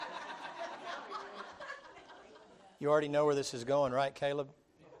You already know where this is going, right, Caleb?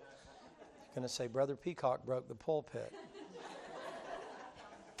 You're going to say, Brother Peacock broke the pulpit.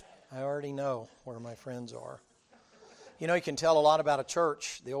 I already know where my friends are. You know, you can tell a lot about a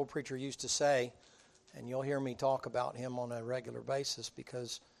church. The old preacher used to say, and you'll hear me talk about him on a regular basis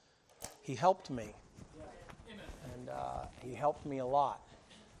because he helped me. And he helped me a lot.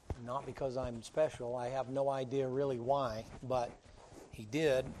 Not because I'm special. I have no idea really why, but he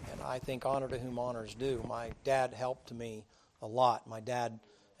did, and I think honor to whom honors due. My dad helped me a lot. My dad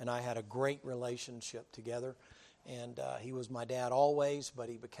and I had a great relationship together, and he was my dad always, but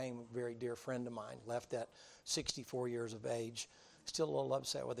he became a very dear friend of mine. Left at 64 years of age. Still a little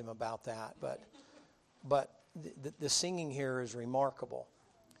upset with him about that, but the singing here is remarkable.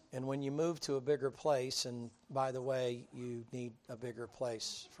 And when you move to a bigger place, and by the way, you need a bigger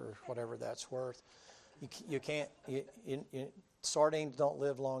place for whatever that's worth. You can't. Sardines don't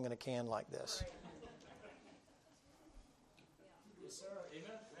live long in a can like this. Yes, sir.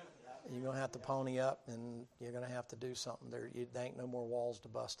 Amen. You're going to have to pony up, and you're going to have to do something. There ain't no more walls to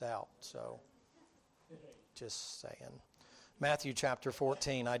bust out. So, just saying. Matthew chapter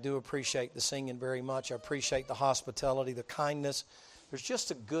 14. I do appreciate the singing very much. I appreciate the hospitality, the kindness. There's just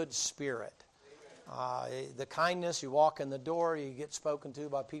a good spirit. The kindness, you walk in the door, you get spoken to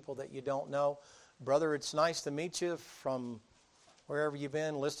by people that you don't know. Brother, it's nice to meet you from wherever you've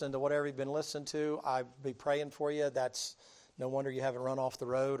been, listening to whatever you've been listening to. I'll be praying for you. That's no wonder you haven't run off the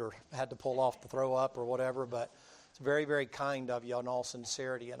road or had to pull off the throw up or whatever, but it's very, very kind of you in all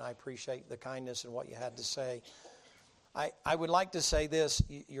sincerity, and I appreciate the kindness and what you had to say. I would like to say this.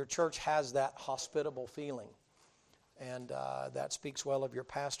 Your church has that hospitable feeling. And that speaks well of your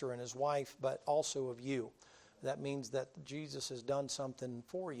pastor and his wife, but also of you. That means that Jesus has done something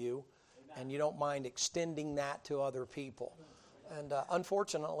for you, and you don't mind extending that to other people. And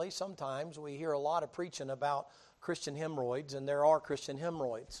unfortunately, sometimes we hear a lot of preaching about Christian hemorrhoids, and there are Christian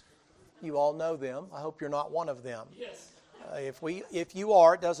hemorrhoids. You all know them. I hope you're not one of them. Yes. If you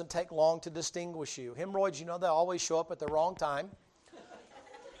are, it doesn't take long to distinguish you. Hemorrhoids, you know, they always show up at the wrong time,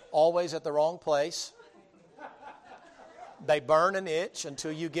 always at the wrong place. They burn and itch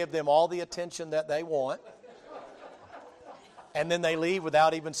until you give them all the attention that they want. And then they leave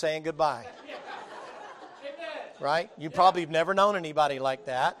without even saying goodbye. Right? You probably have never known anybody like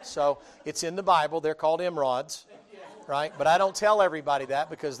that. So it's in the Bible. They're called hemorrhoids. Right? But I don't tell everybody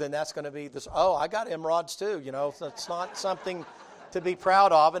that because then that's going to be this, oh, I got hemorrhoids too. You know, it's not something to be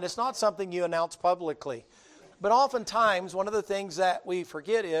proud of. And it's not something you announce publicly. But oftentimes, one of the things that we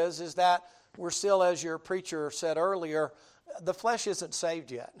forget is that we're still, as your preacher said earlier, the flesh isn't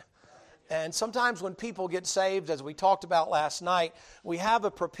saved yet. And sometimes when people get saved, as we talked about last night, we have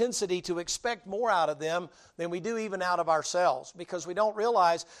a propensity to expect more out of them than we do even out of ourselves, because we don't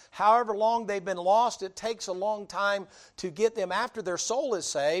realize however long they've been lost, it takes a long time to get them after their soul is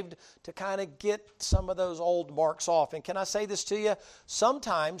saved to kind of get some of those old marks off. And can I say this to you?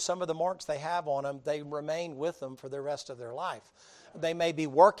 Sometimes some of the marks they have on them, they remain with them for the rest of their life. They may be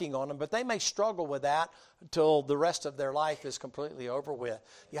working on them, but they may struggle with that until the rest of their life is completely over with.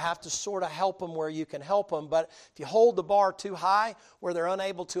 You have to sort of help them where you can help them, but if you hold the bar too high where they're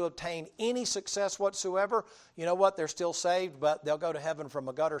unable to obtain any success whatsoever, you know what? They're still saved, but they'll go to heaven from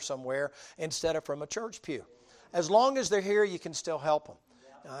a gutter somewhere instead of from a church pew. As long as they're here, you can still help them.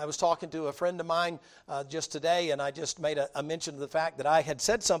 I was talking to a friend of mine just today, and I just made a mention of the fact that I had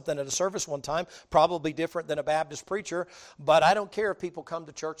said something at a service one time, probably different than a Baptist preacher, but I don't care if people come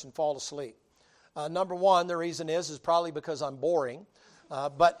to church and fall asleep. Number one, the reason is probably because I'm boring,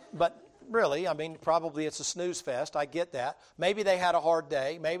 but really, I mean, probably it's a snooze fest. I get that. Maybe they had a hard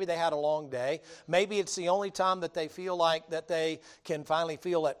day. Maybe they had a long day. Maybe it's the only time that they feel like that they can finally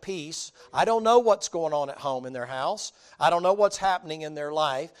feel at peace. I don't know what's going on at home in their house. I don't know what's happening in their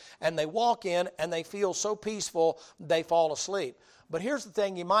life. And they walk in and they feel so peaceful, they fall asleep. But here's the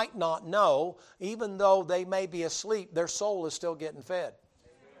thing you might not know. Even though they may be asleep, their soul is still getting fed.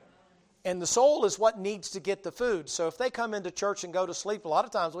 And the soul is what needs to get the food. So if they come into church and go to sleep, a lot of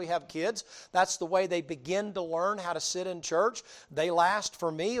times we have kids, that's the way they begin to learn how to sit in church. They last,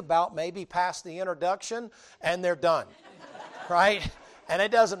 for me, about maybe past the introduction, and they're done. Right? And it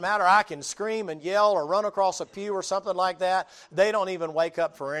doesn't matter. I can scream and yell or run across a pew or something like that. They don't even wake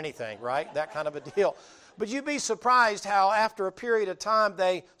up for anything, right? That kind of a deal. But you'd be surprised how after a period of time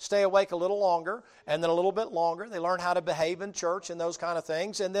they stay awake a little longer and then a little bit longer. They learn how to behave in church and those kind of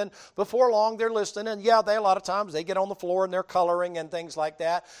things. And then before long they're listening. And yeah, a lot of times they get on the floor and they're coloring and things like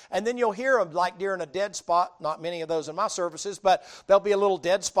that. And then you'll hear them like during a dead spot. Not many of those in my services, but there'll be a little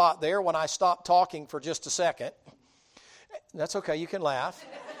dead spot there when I stop talking for just a second. That's okay, you can laugh.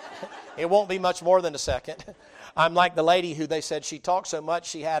 It won't be much more than a second. I'm like the lady who they said she talked so much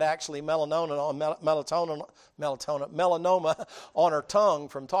she had actually melanoma on her tongue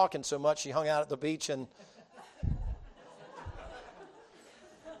from talking so much. She hung out at the beach and...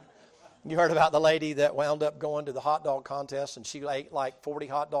 You heard about the lady that wound up going to the hot dog contest and she ate like 40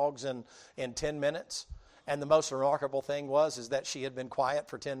 hot dogs in 10 minutes. And the most remarkable thing is that she had been quiet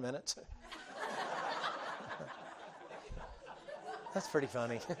for 10 minutes. That's pretty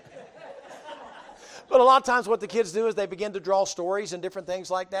funny. But a lot of times what the kids do is they begin to draw stories and different things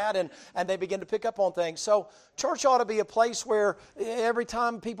like that, and they begin to pick up on things. So church ought to be a place where every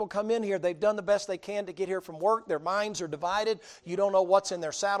time people come in here, they've done the best they can to get here from work. Their minds are divided. You don't know what's in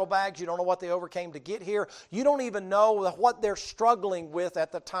their saddlebags. You don't know what they overcame to get here. You don't even know what they're struggling with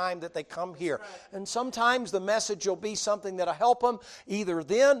at the time that they come here. And sometimes the message will be something that'll help them either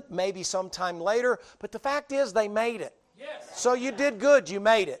then, maybe sometime later. But the fact is they made it. So you did good. You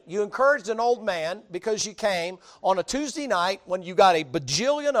made it. You encouraged an old man because you came on a Tuesday night when you got a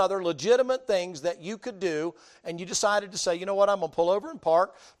bajillion other legitimate things that you could do, and you decided to say, you know what, I'm going to pull over and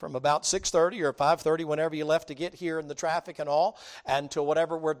park from about 6:30 or 5:30, whenever you left to get here in the traffic and all, until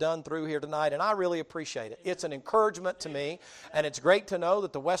whatever we're done through here tonight. And I really appreciate it. It's an encouragement to me, and it's great to know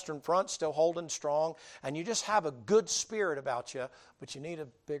that the Western Front's still holding strong, and you just have a good spirit about you, but you need a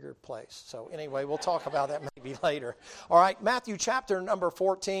bigger place. So anyway, we'll talk about that maybe later. All right, Matthew chapter number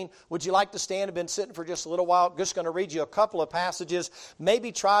 14. Would you like to stand? I've been sitting for just a little while. Just going to read you a couple of passages.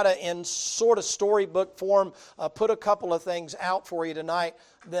 Maybe try to, in sort of storybook form, put a couple of things out for you tonight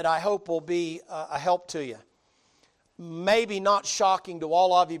that I hope will be a help to you. Maybe not shocking to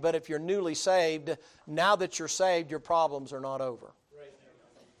all of you, but if you're newly saved, now that you're saved, your problems are not over.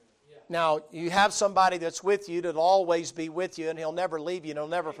 Now, you have somebody that's with you that'll always be with you, and he'll never leave you and he'll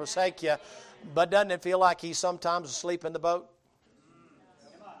never forsake you. But doesn't it feel like he's sometimes asleep in the boat?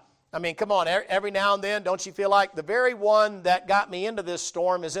 I mean, come on, every now and then, don't you feel like the very one that got me into this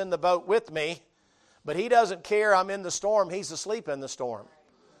storm is in the boat with me, but he doesn't care I'm in the storm, he's asleep in the storm.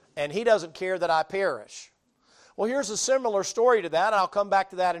 And he doesn't care that I perish. Well, here's a similar story to that. I'll come back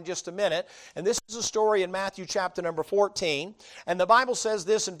to that in just a minute. And this is a story in Matthew chapter number 14. And the Bible says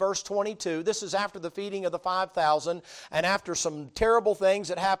this in verse 22. This is after the feeding of the 5,000 and after some terrible things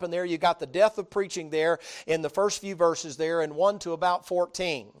that happened there. You got the death of preaching there in the first few verses there in 1 to about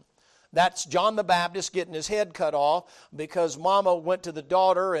 14. That's John the Baptist getting his head cut off because Mama went to the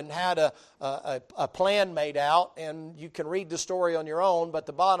daughter and had a plan made out. And you can read the story on your own, but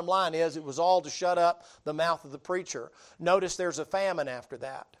the bottom line is it was all to shut up the mouth of the preacher. Notice there's a famine after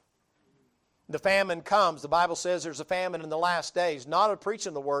that. The famine comes. The Bible says there's a famine in the last days, not of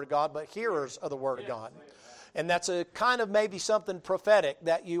preaching the Word of God, but hearers of the Word of God. And that's a kind of maybe something prophetic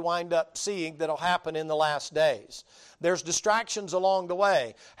that you wind up seeing that'll happen in the last days. There's distractions along the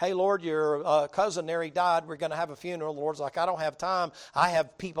way. Hey, Lord, your cousin there, he died. We're going to have a funeral. The Lord's like, I don't have time. I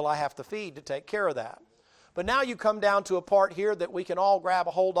have people I have to feed to take care of that. But now you come down to a part here that we can all grab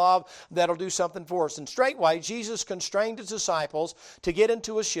a hold of that'll do something for us. And straightway, Jesus constrained his disciples to get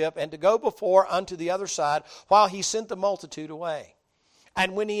into a ship and to go before unto the other side while he sent the multitude away.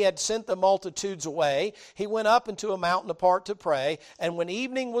 And when he had sent the multitudes away, he went up into a mountain apart to pray. And when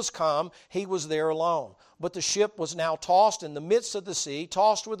evening was come, he was there alone. But the ship was now tossed in the midst of the sea,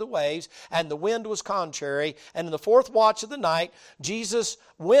 tossed with the waves, and the wind was contrary. And in the fourth watch of the night, Jesus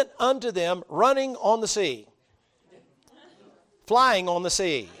went unto them running on the sea, flying on the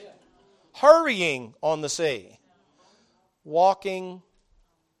sea, hurrying on the sea, walking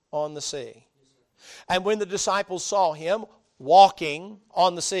on the sea. And when the disciples saw him walking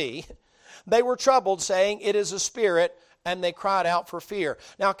on the sea, they were troubled, saying, It is a spirit, and they cried out for fear.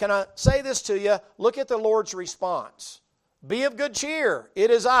 Now, can I say this to you? Look at the Lord's response. Be of good cheer.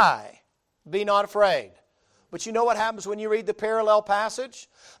 It is I. Be not afraid. But you know what happens when you read the parallel passage?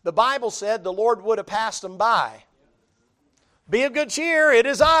 The Bible said the Lord would have passed them by. Be of good cheer. It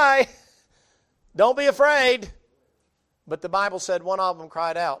is I. Don't be afraid. But the Bible said one of them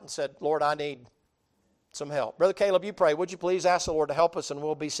cried out and said, Lord, I need some help. Brother Caleb, you pray. Would you please ask the Lord to help us, and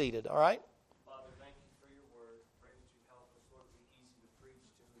we'll be seated, all right? Father, thank you for your word. Pray that you help us, Lord, to be easy to preach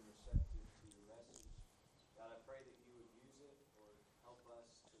to and receptive to your message. God, I pray that you would use it, Lord, help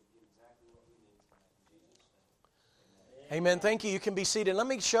us to get exactly what we need tonight. In Jesus' name, amen. Thank you. You can be seated. Let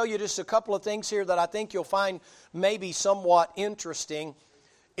me show you just a couple of things here that I think you'll find maybe somewhat interesting.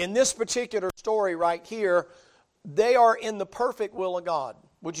 In this particular story right here, they are in the perfect will of God.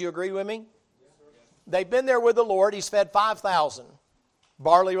 Would you agree with me? They've been there with the Lord. He's fed 5,000.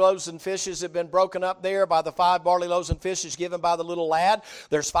 Barley loaves and fishes have been broken up there by the 5 barley loaves and fishes given by the little lad.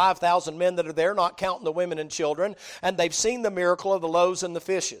 There's 5,000 men that are there, not counting the women and children, and they've seen the miracle of the loaves and the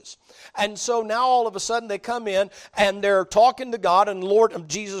fishes. And so now all of a sudden they come in and they're talking to God and Lord of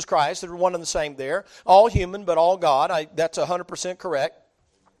Jesus Christ. They're one and the same there. All human, but all God. That's 100% correct.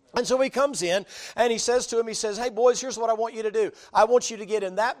 And so he comes in and he says to him, he says, hey boys, here's what I want you to do. I want you to get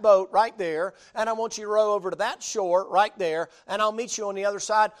in that boat right there, and I want you to row over to that shore right there, and I'll meet you on the other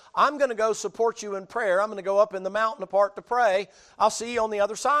side. I'm going to go support you in prayer. I'm going to go up in the mountain apart to pray. I'll see you on the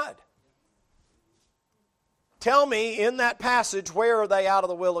other side. Tell me in that passage, where are they out of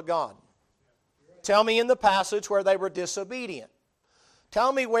the will of God? Tell me in the passage where they were disobedient.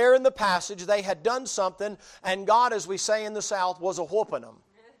 Tell me where in the passage they had done something and God, as we say in the South, was a-whooping them.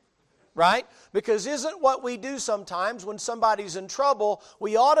 Right? Because isn't what we do sometimes when somebody's in trouble,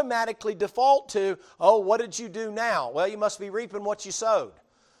 we automatically default to, oh, what did you do now? Well, you must be reaping what you sowed.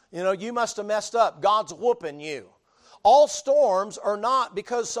 You know, you must have messed up. God's whooping you. All storms are not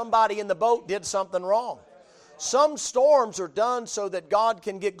because somebody in the boat did something wrong. Some storms are done so that God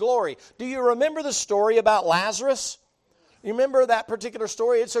can get glory. Do you remember the story about Lazarus? You remember that particular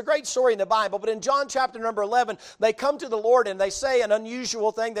story? It's a great story in the Bible, but in John chapter number 11, they come to the Lord and they say an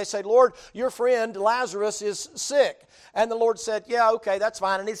unusual thing. They say, Lord, your friend Lazarus is sick. And the Lord said, yeah, okay, that's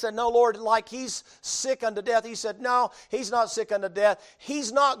fine. And he said, no, Lord, like he's sick unto death. He said, no, he's not sick unto death.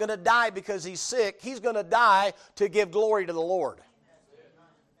 He's not going to die because he's sick. He's going to die to give glory to the Lord.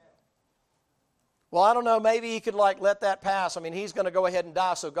 Well, I don't know, maybe he could let that pass. I mean, he's going to go ahead and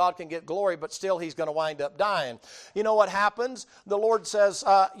die so God can get glory, but still he's going to wind up dying. You know what happens? The Lord says,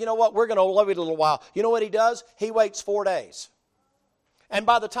 you know what, we're going to wait a little while. You know what he does? He waits 4 days. And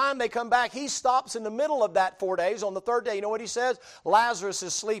by the time they come back, he stops in the middle of that 4 days. On the third day, you know what he says? Lazarus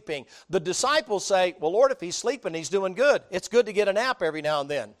is sleeping. The disciples say, well, Lord, if he's sleeping, he's doing good. It's good to get a nap every now and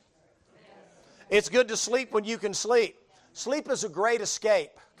then. It's good to sleep when you can sleep. Sleep is a great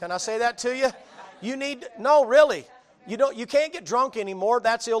escape. Can I say that to you? No, really. You can't get drunk anymore.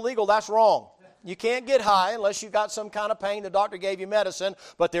 That's illegal. That's wrong. You can't get high unless you've got some kind of pain. The doctor gave you medicine,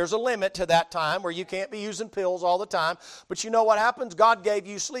 but there's a limit to that time where you can't be using pills all the time. But you know what happens? God gave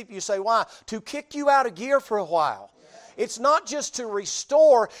you sleep. You say, why? To kick you out of gear for a while. It's not just to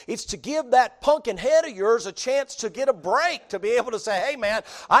restore, it's to give that punkin head of yours a chance to get a break, to be able to say, hey man,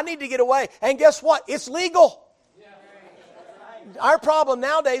 I need to get away. And guess what? It's legal. Our problem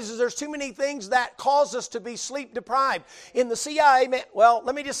nowadays is there's too many things that cause us to be sleep deprived. In the CIA, well,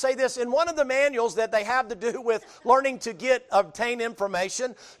 let me just say this. In one of the manuals that they have to do with learning to obtain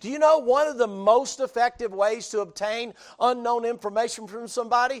information, do you know one of the most effective ways to obtain unknown information from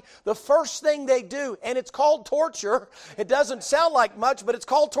somebody? The first thing they do, and it's called torture. It doesn't sound like much, but it's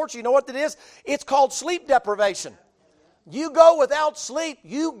called torture. You know what it is? It's called sleep deprivation. You go without sleep,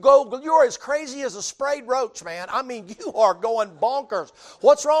 you're as crazy as a sprayed roach, man. I mean, you are going bonkers.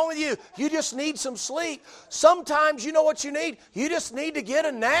 What's wrong with you? You just need some sleep. Sometimes you know what you need? You just need to get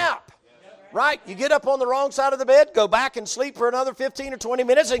a nap. Right? You get up on the wrong side of the bed, go back and sleep for another 15 or 20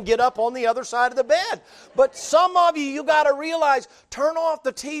 minutes and get up on the other side of the bed. But some of you got to realize, turn off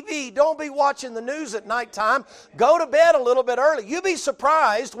the TV. Don't be watching the news at nighttime. Go to bed a little bit early. You'd be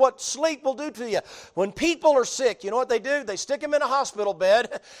surprised what sleep will do to you. When people are sick, you know what they do? They stick them in a hospital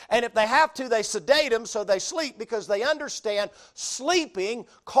bed, and if they have to, they sedate them so they sleep because they understand sleeping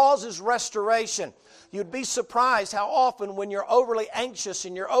causes restoration. You'd be surprised how often when you're overly anxious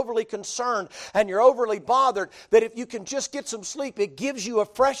and you're overly concerned and you're overly bothered, that if you can just get some sleep, it gives you a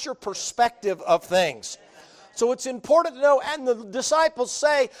fresher perspective of things. So it's important to know, and the disciples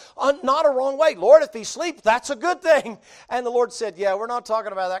say, not a wrong way, Lord, if he sleeps, that's a good thing. And the Lord said, yeah, we're not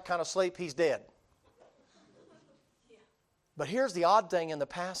talking about that kind of sleep, he's dead. But here's the odd thing in the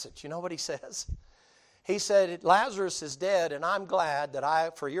passage. You know what he says? He said, Lazarus is dead, and I'm glad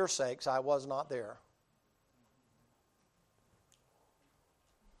that for your sakes, I was not there.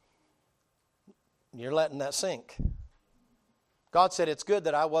 You're letting that sink. God said it's good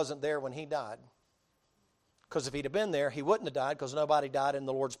that I wasn't there when he died. Because if he'd have been there, he wouldn't have died because nobody died in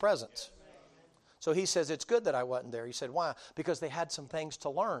the Lord's presence. So he says it's good that I wasn't there. He said, why? Because they had some things to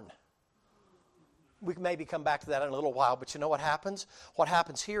learn. We can maybe come back to that in a little while, but you know what happens? What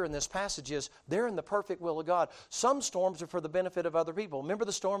happens here in this passage is they're in the perfect will of God. Some storms are for the benefit of other people. Remember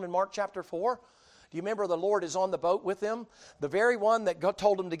the storm in Mark chapter 4? Do you remember the Lord is on the boat with them? The very one that God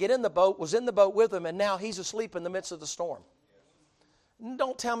told him to get in the boat was in the boat with him, and now he's asleep in the midst of the storm.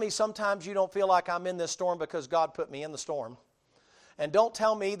 Don't tell me sometimes you don't feel like I'm in this storm because God put me in the storm. And don't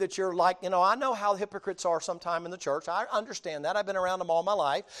tell me that you're like, I know how hypocrites are sometime in the church. I understand that. I've been around them all my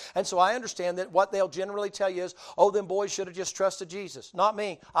life. And so I understand that what they'll generally tell you is, oh, them boys should have just trusted Jesus. Not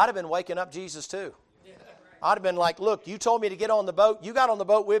me. I'd have been waking up Jesus too. I'd have been like, look, you told me to get on the boat. You got on the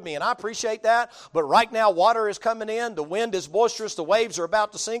boat with me, and I appreciate that. But right now, water is coming in. The wind is boisterous. The waves are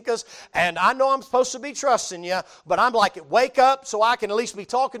about to sink us. And I know I'm supposed to be trusting you, but I'm like, wake up so I can at least be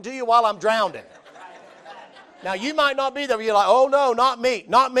talking to you while I'm drowning. Now, you might not be there, but you're like, oh, no, not me,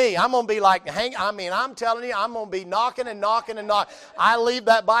 not me. I'm going to be like, I'm telling you, I'm going to be knocking and knocking and knocking. I believe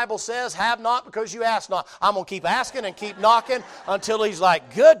that Bible says, have not because you ask not. I'm going to keep asking and keep knocking until he's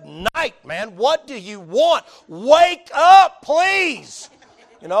like, good night, man. What do you want? Wake up, please.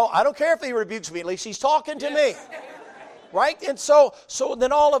 I don't care if he rebukes me. At least he's talking to me. Right? And so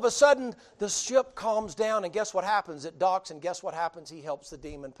then all of a sudden, the ship calms down, and guess what happens? It docks, and guess what happens? He helps the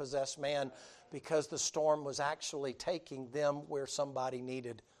demon-possessed man because the storm was actually taking them where somebody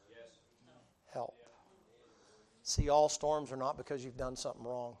needed help. See, all storms are not because you've done something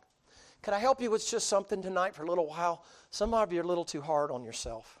wrong. Can I help you with just something tonight for a little while? Some of you are a little too hard on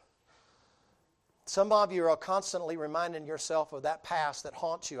yourself. Some of you are constantly reminding yourself of that past that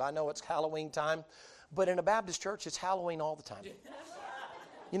haunts you. I know it's Halloween time, but in a Baptist church, it's Halloween all the time.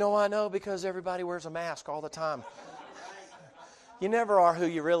 You know why I know? Because everybody wears a mask all the time. You never are who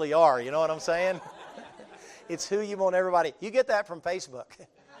you really are, you know what I'm saying? It's who you want everybody. You get that from Facebook.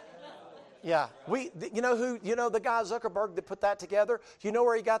 Yeah. The guy Zuckerberg that put that together, you know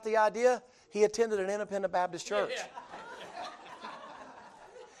where he got the idea? He attended an independent Baptist church.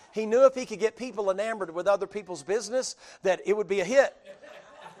 He knew if he could get people enamored with other people's business, that it would be a hit.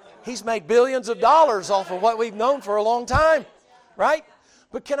 He's made billions of dollars off of what we've known for a long time, right?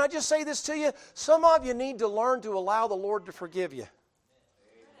 But can I just say this to you? Some of you need to learn to allow the Lord to forgive you.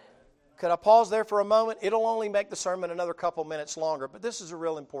 Could I pause there for a moment? It'll only make the sermon another couple minutes longer, but this is a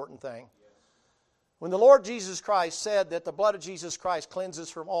real important thing. When the Lord Jesus Christ said that the blood of Jesus Christ cleanses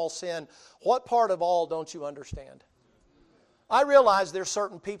from all sin, what part of all don't you understand? I realize there's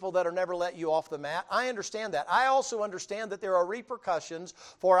certain people that will never let you off the mat. I understand that. I also understand that there are repercussions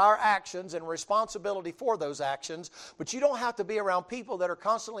for our actions and responsibility for those actions, but you don't have to be around people that are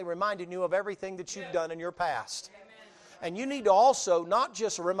constantly reminding you of everything that you've done in your past. And you need to also not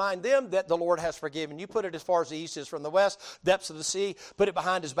just remind them that the Lord has forgiven you. Put it as far as the east is from the west, depths of the sea, put it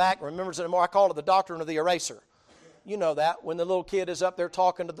behind his back. Remember it more. I call it the doctrine of the eraser. You know that, when the little kid is up there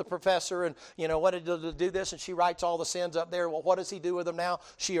talking to the professor and, what did he do this? And she writes all the sins up there. Well, what does he do with them now?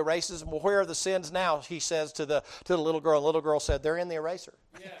 She erases them. Well, where are the sins now? He says to the little girl. The little girl said, they're in the eraser.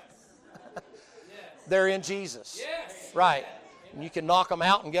 Yes. They're in Jesus. Yes. Right. And you can knock them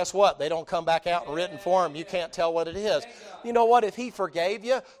out, and guess what? They don't come back out in written form. You can't tell what it is. You know what? If he forgave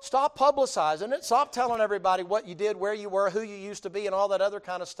you, stop publicizing it. Stop telling everybody what you did, where you were, who you used to be, and all that other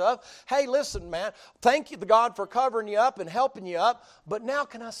kind of stuff. Hey, listen, man. Thank you to God for covering you up and helping you up. But now,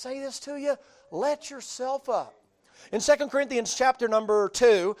 can I say this to you? Let yourself up. In 2 Corinthians chapter number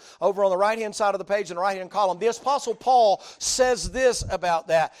 2, over on the right-hand side of the page in the right-hand column, the Apostle Paul says this about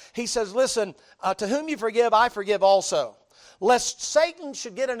that. He says, listen, to whom you forgive, I forgive also. Lest Satan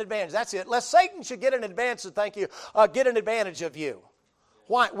should get an advantage. That's it. Lest Satan should get an advantage, get an advantage of you.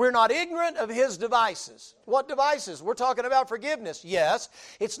 Why? We're not ignorant of his devices. What devices? We're talking about forgiveness. Yes.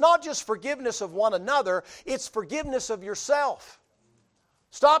 It's not just forgiveness of one another. It's forgiveness of yourself.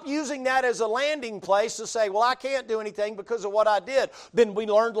 Stop using that as a landing place to say, well, I can't do anything because of what I did. Then we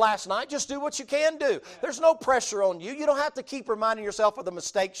learned last night, just do what you can do. There's no pressure on you. You don't have to keep reminding yourself of the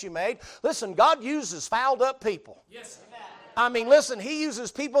mistakes you made. Listen, God uses fouled up people. Yes. Listen, he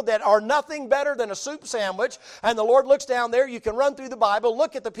uses people that are nothing better than a soup sandwich, and the Lord looks down there. You can run through the Bible,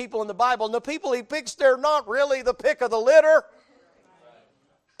 look at the people in the Bible, and the people he picks, they're not really the pick of the litter.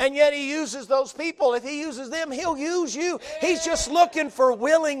 And yet he uses those people. If he uses them, he'll use you. He's just looking for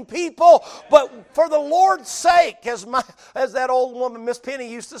willing people. But for the Lord's sake, as that old woman, Miss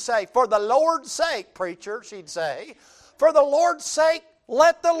Penny, used to say, for the Lord's sake, preacher, she'd say, for the Lord's sake,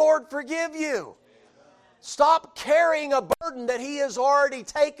 let the Lord forgive you. Stop carrying a burden that he has already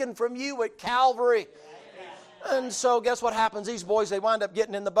taken from you at Calvary. And so guess what happens? These boys, they wind up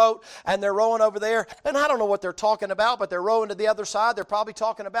getting in the boat and they're rowing over there. And I don't know what they're talking about, but they're rowing to the other side. They're probably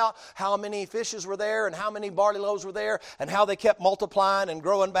talking about how many fishes were there and how many barley loaves were there and how they kept multiplying and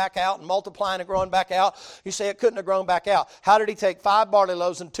growing back out and multiplying and growing back out. You say it couldn't have grown back out. How did he take 5 barley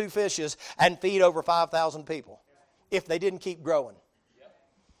loaves and 2 fishes and feed over 5,000 people if they didn't keep growing?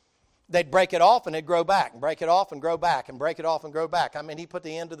 They'd break it off and it'd grow back, and break it off and grow back, and break it off and grow back. I mean, he put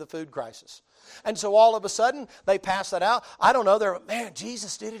the end to the food crisis. And so all of a sudden, they pass that out. I don't know, they're, man,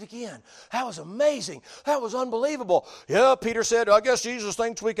 Jesus did it again. That was amazing. That was unbelievable. Yeah, Peter said, I guess Jesus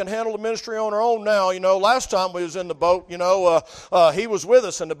thinks we can handle the ministry on our own now. You know, last time we was in the boat, he was with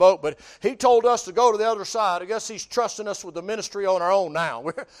us in the boat, but he told us to go to the other side. I guess he's trusting us with the ministry on our own now.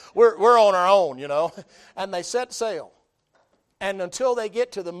 We're on our own, you know. And they set sail. And until they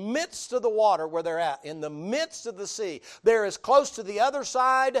get to the midst of the water where they're at, in the midst of the sea, they're as close to the other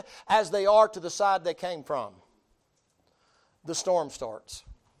side as they are to the side they came from. The storm starts.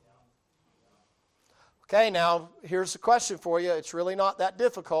 Okay, now here's the question for you. It's really not that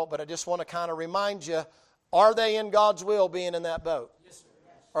difficult, but I just want to kind of remind you, are they in God's will being in that boat? Yes, sir.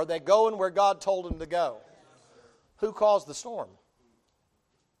 Are they going where God told them to go? Who caused the storm?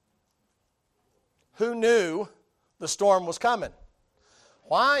 Who knew the storm was coming?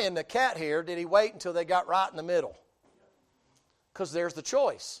 Why in the cat here did he wait until they got right in the middle? Because there's the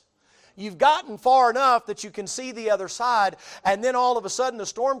choice. You've gotten far enough that you can see the other side, and then all of a sudden the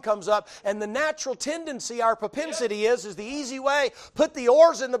storm comes up, and the natural tendency, our propensity is the easy way, put the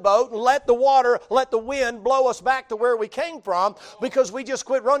oars in the boat and let the wind blow us back to where we came from, because we just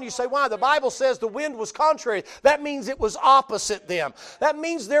quit running. You say, why? The Bible says the wind was contrary. That means it was opposite them. That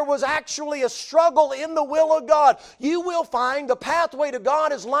means there was actually a struggle in the will of God. You will find the pathway to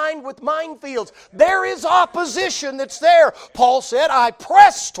God is lined with minefields. There is opposition that's there. Paul said, I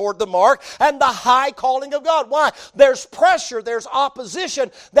press toward the mark and the high calling of God. Why? There's pressure, there's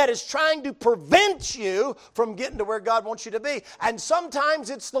opposition that is trying to prevent you from getting to where God wants you to be. And sometimes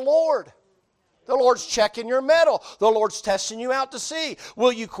it's the Lord. The Lord's checking your mettle. The Lord's testing you out to see.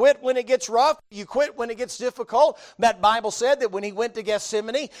 Will you quit when it gets rough? You quit when it gets difficult? That Bible said that when he went to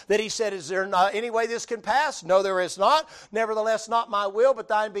Gethsemane, that he said, is there not any way this can pass? No, there is not. Nevertheless, not my will, but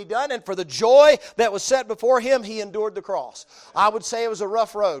thine be done. And for the joy that was set before him, he endured the cross. I would say it was a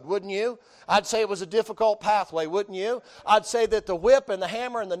rough road, wouldn't you? I'd say it was a difficult pathway, wouldn't you? I'd say that the whip and the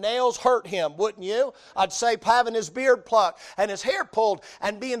hammer and the nails hurt him, wouldn't you? I'd say having his beard plucked and his hair pulled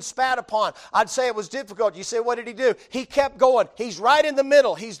and being spat upon. I'd say it was difficult. You say, what did he do? He kept going. He's right in the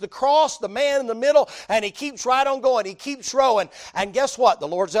middle. He's the cross, the man in the middle, and he keeps right on going. He keeps rowing. And guess what? The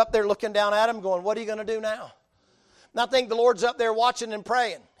Lord's up there looking down at him going, what are you going to do now? And I think the Lord's up there watching and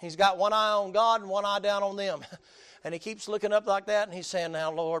praying. He's got one eye on God and one eye down on them. And he keeps looking up like that, and he's saying,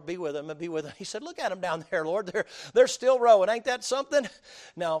 now, Lord, be with them and be with them. He said, look at them down there, Lord. They're still rowing. Ain't that something?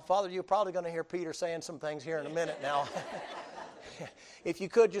 Now, Father, you're probably going to hear Peter saying some things here in a minute now. If you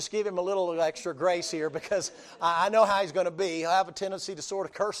could just give him a little extra grace here, because I know how he's going to be. He'll have a tendency to sort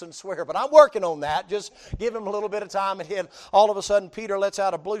of curse and swear, but I'm working on that. Just give him a little bit of time, and then all of a sudden Peter lets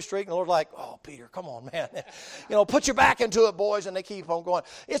out a blue streak, and the Lord's like, oh, Peter, come on, man. Put your back into it, boys, and they keep on going.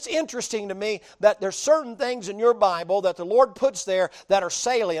 It's interesting to me that there's certain things in your Bible that the Lord puts there that are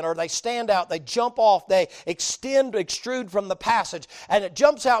salient, or they stand out, they jump off, they extrude from the passage, and it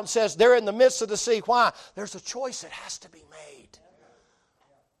jumps out and says, they're in the midst of the sea. Why? There's a choice that has to be made.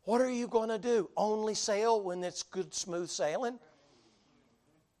 What are you going to do? Only sail when it's good, smooth sailing?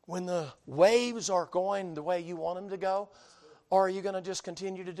 When the waves are going the way you want them to go? Or are you going to just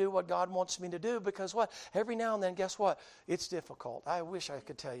continue to do what God wants me to do? Because what? Every now and then, guess what? It's difficult. I wish I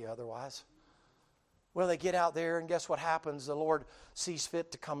could tell you otherwise. Well, they get out there, and guess what happens? The Lord sees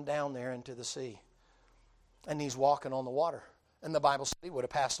fit to come down there into the sea. And he's walking on the water. And the Bible said he would have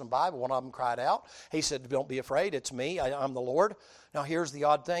passed them by, but one of them cried out. He said, don't be afraid, it's me, I'm the Lord. Now here's the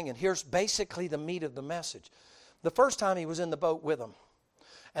odd thing, and here's basically the meat of the message. The first time he was in the boat with them,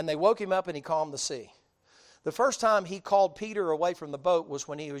 and they woke him up and he calmed the sea. The first time he called Peter away from the boat was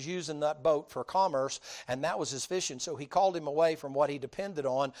when he was using that boat for commerce, and that was his fishing. So he called him away from what he depended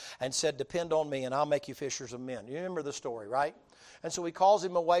on and said, depend on me and I'll make you fishers of men. You remember the story, right? And so he calls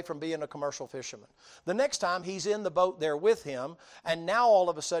him away from being a commercial fisherman. The next time he's in the boat there with him, and now all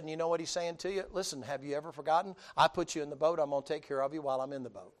of a sudden, you know what he's saying to you? Listen, have you ever forgotten? I put you in the boat. I'm going to take care of you while I'm in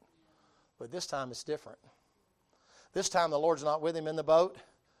the boat. But this time it's different. This time the Lord's not with him in the boat,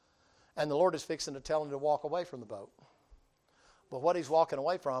 and the Lord is fixing to tell him to walk away from the boat. But what he's walking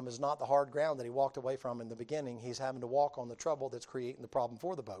away from is not the hard ground that he walked away from in the beginning. He's having to walk on the trouble that's creating the problem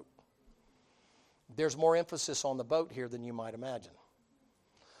for the boat. There's more emphasis on the boat here than you might imagine.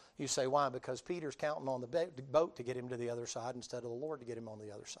 You say, why? Because Peter's counting on the boat to get him to the other side instead of the Lord to get him on the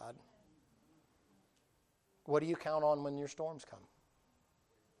other side. What do you count on when your storms come?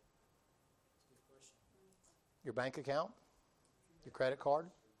 Your bank account? Your credit card?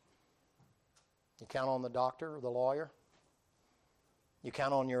 You count on the doctor or the lawyer? You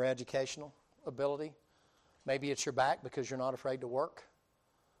count on your educational ability? Maybe it's your back because you're not afraid to work.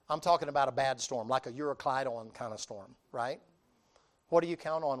 I'm talking about a bad storm, like a Euroclydon kind of storm, right? What do you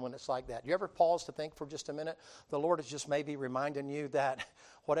count on when it's like that? Do you ever pause to think for just a minute? The Lord is just maybe reminding you that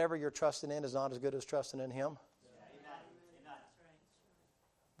whatever you're trusting in is not as good as trusting in Him.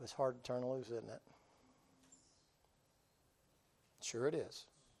 It's hard to turn loose, isn't it? Sure it is.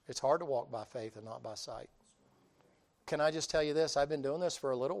 It's hard to walk by faith and not by sight. Can I just tell you this? I've been doing this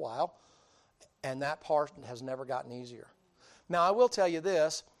for a little while, and that part has never gotten easier. Now, I will tell you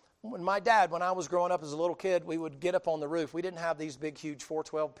this. When I was growing up as a little kid, we would get up on the roof. We didn't have these big, huge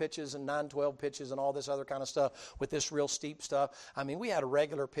 412 pitches and 912 pitches and all this other kind of stuff with this real steep stuff. I mean, we had a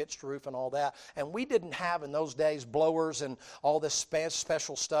regular pitched roof and all that. And we didn't have in those days blowers and all this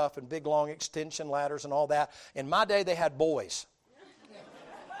special stuff and big, long extension ladders and all that. In my day, they had boys.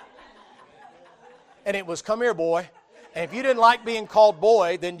 And it was, come here, boy. And if you didn't like being called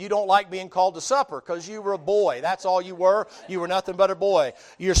boy, then you don't like being called to supper because you were a boy. That's all you were. You were nothing but a boy.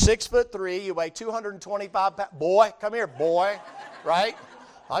 You're 6'3", you weigh 225 pounds. Boy, come here, boy. Right?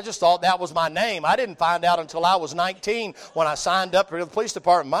 I just thought that was my name. I didn't find out until I was 19 when I signed up for the police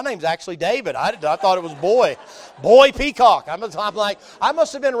department. My name's actually David. I thought it was Boy. Boy Peacock. I'm like, I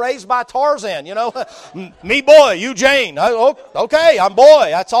must have been raised by Tarzan, you know. Me, boy, you, Jane. Okay, I'm boy.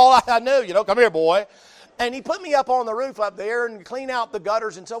 That's all I knew, you know. Come here, boy. And he put me up on the roof up there and clean out the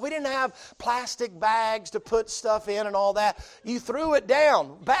gutters. And so we didn't have plastic bags to put stuff in and all that. You threw it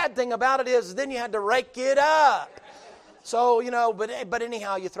down. Bad thing about it is then you had to rake it up. So, you know, but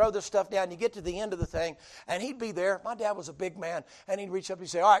anyhow, you throw this stuff down. You get to the end of the thing. And he'd be there. My dad was a big man. And he'd reach up and he'd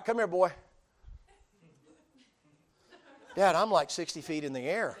say, all right, come here, boy. Dad, I'm like 60 feet in the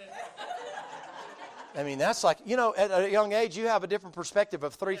air. I mean, that's like, you know, at a young age, you have a different perspective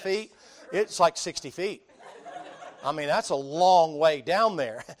of 3 feet. It's like 60 feet. I mean, that's a long way down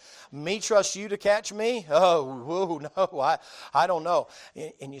there. Me trust you to catch me? Oh, whoa, no, I don't know.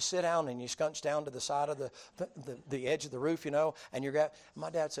 And you sit down and you scunch down to the side of the edge of the roof, you know, and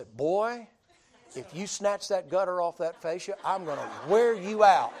my dad said, boy, if you snatch that gutter off that fascia, I'm going to wear you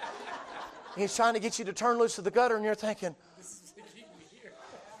out. He's trying to get you to turn loose of the gutter, and you're thinking,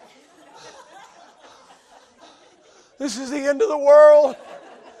 this is the end of the world.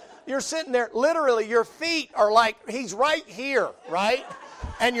 You're sitting there, literally, your feet are like, he's right here, right?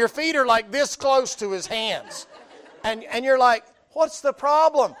 And your feet are like this close to his hands. And you're like, what's the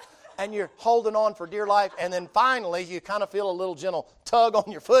problem? And you're holding on for dear life. And then finally, you kind of feel a little gentle tug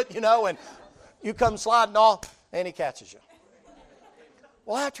on your foot, you know, and you come sliding off, and he catches you.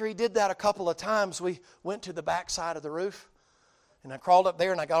 Well, after he did that a couple of times, we went to the back side of the roof. And I crawled up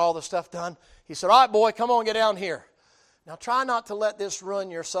there, and I got all the stuff done. He said, all right, boy, come on, get down here. Now, try not to let this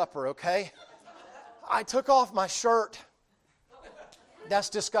ruin your supper, okay? I took off my shirt. That's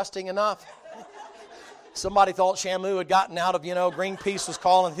disgusting enough. Somebody thought Shamu had gotten out of, you know, Greenpeace was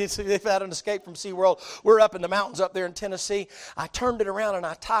calling. They've had an escape from SeaWorld. We're up in the mountains up there in Tennessee. I turned it around and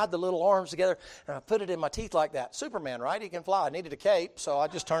I tied the little arms together and I put it in my teeth like that. Superman, right? He can fly. I needed a cape, so I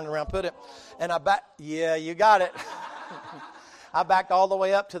just turned it around, put it. And yeah, you got it. I backed all the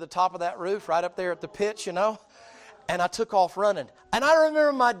way up to the top of that roof, right up there at the pitch, you know. And I took off running. And I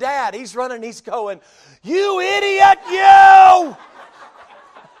remember my dad, he's running, he's going, you idiot, you!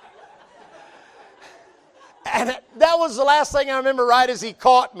 And that was the last thing I remember right as he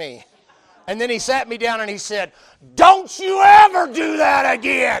caught me. And then he sat me down and he said, don't you ever do that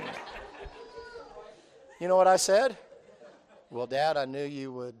again! You know what I said? Well, Dad, I knew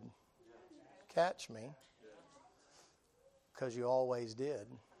you would catch me because you always did.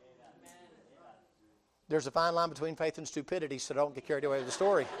 There's a fine line between faith and stupidity, so don't get carried away with the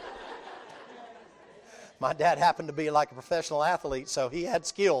story. My dad happened to be like a professional athlete, so he had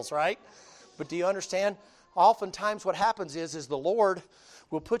skills, right? But do you understand? Oftentimes what happens is the Lord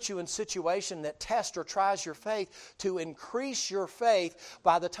will put you in a situation that tests or tries your faith to increase your faith.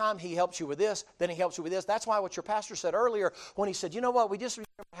 By the time he helps you with this, then he helps you with this. That's why what your pastor said earlier when he said, you know what, we just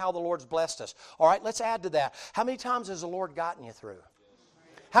remember how the Lord's blessed us. All right, let's add to that. How many times has the Lord gotten you through?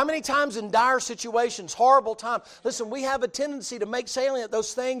 How many times in dire situations, horrible times? Listen, we have a tendency to make salient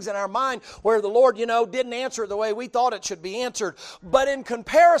those things in our mind where the Lord, you know, didn't answer it the way we thought it should be answered. But in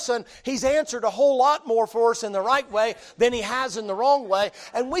comparison, He's answered a whole lot more for us in the right way than He has in the wrong way.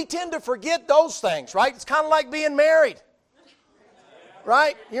 And we tend to forget those things, right? It's kind of like being married.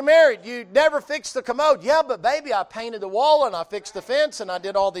 Right? You're married. You never fixed the commode. Yeah, but baby, I painted the wall and I fixed the fence and I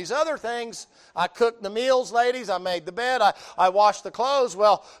did all these other things. I cooked the meals, ladies. I made the bed. I washed the clothes.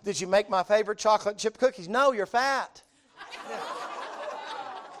 Well, did you make my favorite chocolate chip cookies? No, you're fat.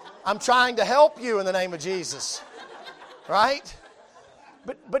 I'm trying to help you in the name of Jesus. Right?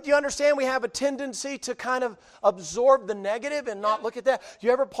 But you understand we have a tendency to kind of absorb the negative and not look at that. Do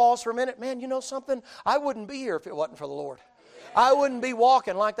you ever pause for a minute? Man, you know something? I wouldn't be here if it wasn't for the Lord. I wouldn't be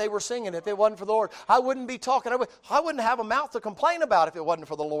walking like they were singing if it wasn't for the Lord. I wouldn't be talking. I wouldn't have a mouth to complain about if it wasn't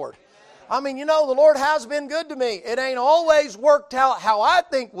for the Lord. I mean, you know, the Lord has been good to me. It ain't always worked out how I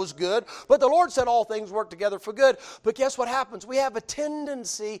think was good, but the Lord said all things work together for good. But guess what happens? We have a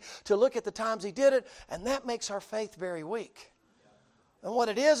tendency to look at the times He did it, and that makes our faith very weak. And what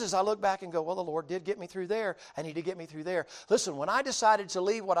it is I look back and go, well, the Lord did get me through there, and He did get me through there. Listen, when I decided to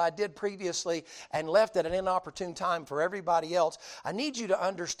leave what I did previously and left at an inopportune time for everybody else, I need you to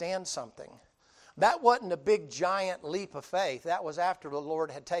understand something. That wasn't a big, giant leap of faith. That was after the Lord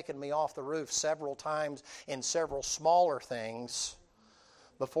had taken me off the roof several times in several smaller things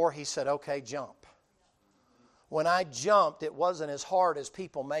before He said, okay, jump. When I jumped, it wasn't as hard as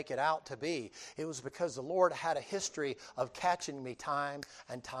people make it out to be. It was because the Lord had a history of catching me time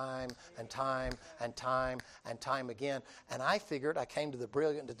and time and time and time and time again. And I figured, I came to the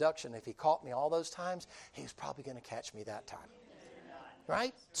brilliant deduction, if He caught me all those times, He was probably going to catch me that time.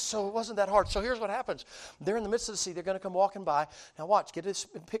 Right? So it wasn't that hard. So here's what happens. They're in the midst of the sea. They're going to come walking by. Now watch. Get this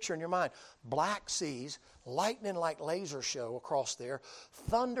picture in your mind. Black seas, lightning like laser show across there,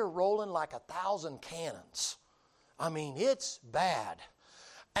 thunder rolling like 1,000 cannons. I mean, it's bad.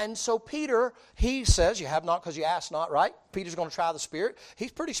 And so Peter, he says, you have not because you ask not, right? Peter's going to try the Spirit.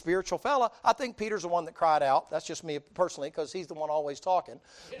 He's a pretty spiritual fella. I think Peter's the one that cried out. That's just me personally because he's the one always talking.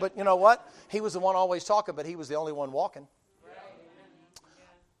 But you know what? He was the one always talking, but he was the only one walking.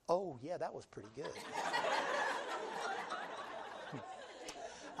 Oh, yeah, that was pretty good.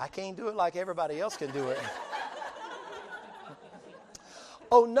 I can't do it like everybody else can do it.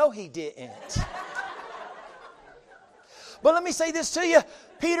 Oh, no, he didn't. But let me say this to you.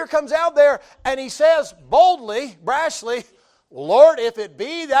 Peter comes out there and he says boldly, brashly, Lord, if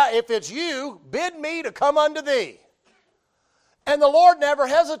it's you, bid me to come unto thee. And the Lord never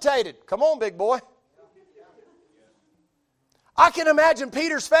hesitated. Come on, big boy. I can imagine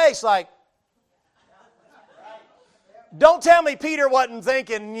Peter's face like, don't tell me Peter wasn't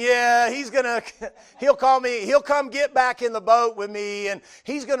thinking, yeah, he'll call me, he'll come get back in the boat with me and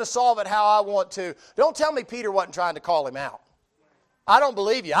he's going to solve it how I want to. Don't tell me Peter wasn't trying to call him out. I don't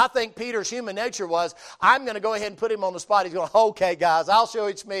believe you. I think Peter's human nature was, I'm going to go ahead and put him on the spot. He's going, okay, guys, I'll show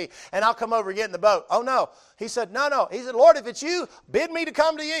it's me and I'll come over and get in the boat. Oh, no. He said, no. He said, Lord, if it's you, bid me to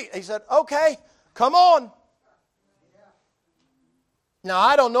come to you. He said, okay, come on. Now,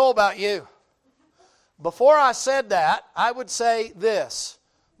 I don't know about you. Before I said that, I would say this.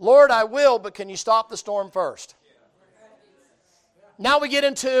 Lord, I will, but can you stop the storm first? Now we get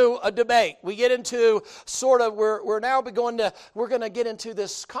into a debate. We get into sort of, we're going to get into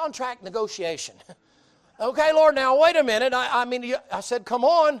this contract negotiation. Okay, Lord, now wait a minute. I said, come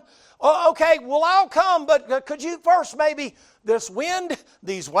on. Oh, okay, well, I'll come, but could you first maybe, this wind,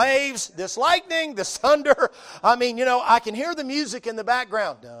 these waves, this lightning, this thunder, I can hear the music in the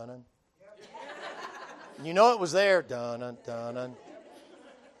background. Dun-dun. You know it was there. Dun-dun, dun-dun.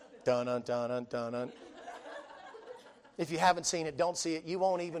 Dun-dun, dun-dun, dun-dun. If you haven't seen it, don't see it. You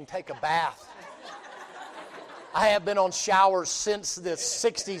won't even take a bath. I have been on showers since the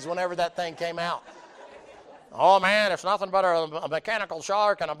 60s whenever that thing came out. Oh, man, it's nothing but a mechanical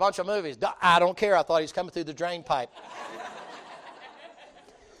shark and a bunch of movies. I don't care. I thought he was coming through the drain pipe.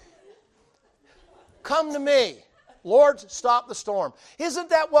 Come to me. Lord, stop the storm. Isn't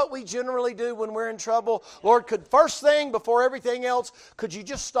that what we generally do when we're in trouble? Lord, first thing before everything else, could you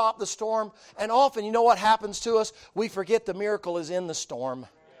just stop the storm? And often, you know what happens to us? We forget the miracle is in the storm,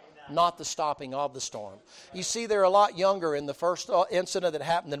 not the stopping of the storm. You see, they're a lot younger in the first incident that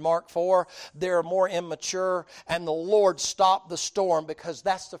happened in Mark 4. They're more immature, and the Lord stopped the storm because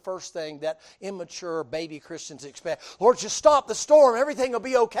that's the first thing that immature baby Christians expect. Lord, just stop the storm. Everything will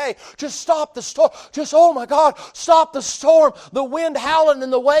be okay. Just stop the storm. Just, oh my God, stop the storm. The wind howling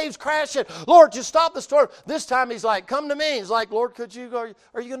and the waves crashing. Lord, just stop the storm. This time he's like, come to me. He's like, Lord, are you going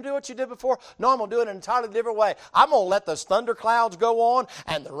to do what you did before? No, I'm going to do it in an entirely different way. I'm going to let those thunder clouds go on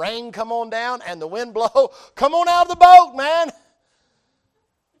and the rain come on down and the wind blow. Come on out of the boat, man.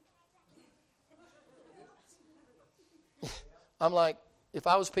 I'm like, if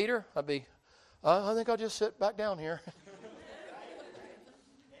I was Peter, I'd be, I think I'll just sit back down here.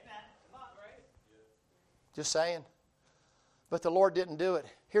 Just saying. But the Lord didn't do it.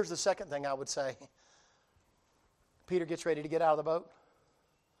 Here's the second thing I would say. Peter gets ready to get out of the boat.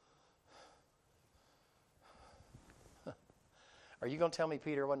 Are you going to tell me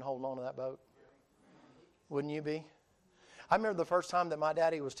Peter wasn't holding on to that boat? Wouldn't you be? I remember the first time that my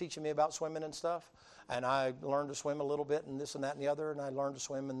daddy was teaching me about swimming and stuff, and I learned to swim a little bit and this and that and the other, and I learned to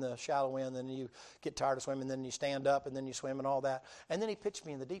swim in the shallow end, and then you get tired of swimming, then you stand up, and then you swim and all that. And then he pitched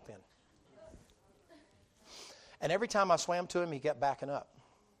me in the deep end. And every time I swam to him, he kept backing up.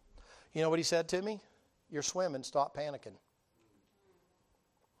 You know what he said to me? You're swimming, stop panicking.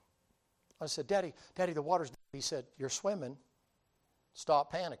 I said, Daddy, the water's deep. He said, you're swimming,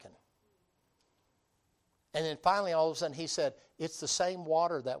 stop panicking. And then finally, all of a sudden, he said, it's the same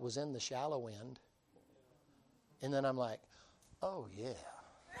water that was in the shallow end. And then I'm like, oh, yeah.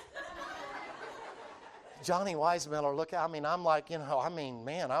 Johnny Weissmiller, look, I mean, I'm like,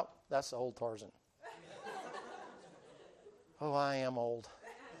 man, that's the old Tarzan. Oh, I am old.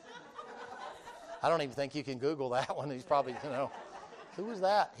 I don't even think you can Google that one. He's probably, who was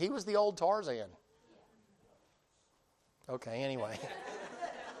that? He was the old Tarzan. Okay, anyway.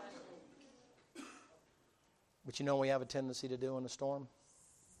 But you know what we have a tendency to do in a storm?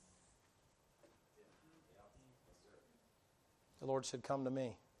 The Lord said, come to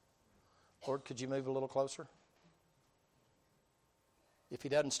me. Lord, could you move a little closer? If he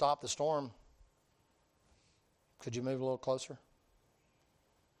doesn't stop the storm, could you move a little closer?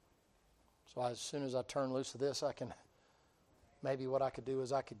 So as soon as I turn loose of this, maybe what I could do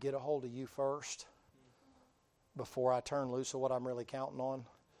is I could get a hold of you first before I turn loose of what I'm really counting on.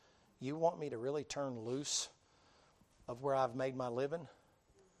 You want me to really turn loose of where I've made my living,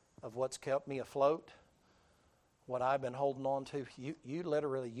 of what's kept me afloat, what I've been holding on to. You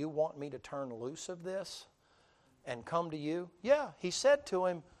literally, you want me to turn loose of this and come to you? Yeah, he said to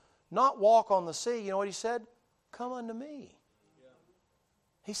him, not walk on the sea. You know what he said? Come unto me. Yeah.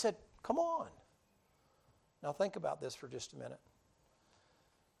 He said, come on. Now think about this for just a minute.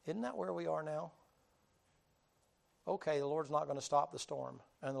 Isn't that where we are now? Okay, the Lord's not going to stop the storm.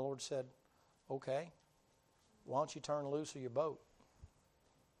 And the Lord said, okay, why don't you turn loose of your boat?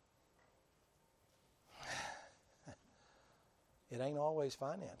 It ain't always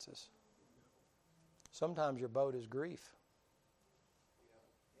finances. Sometimes your boat is grief.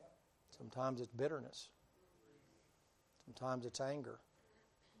 Sometimes it's bitterness. Sometimes it's anger.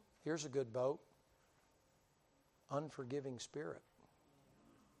 Here's a good boat. Unforgiving spirit.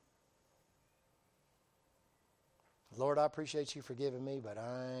 Lord, I appreciate you forgiving me, but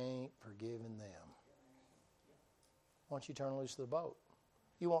I ain't forgiving them. Why don't you turn loose of the boat?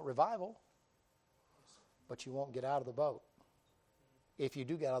 You want revival, but you won't get out of the boat. If you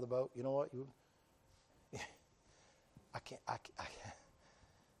do get out of the boat, you know what? I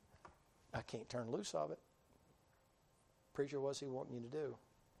can't turn loose of it. Preacher, what's he wanting you to do?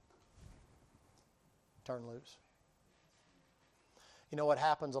 Turn loose. You know what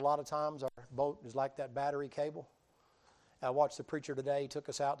happens a lot of times? Our boat is like that battery cable. I watched the preacher today. He took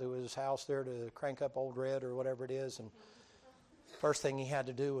us out to his house there to crank up Old Red or whatever it is. And first thing he had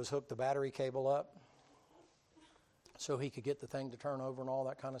to do was hook the battery cable up so he could get the thing to turn over and all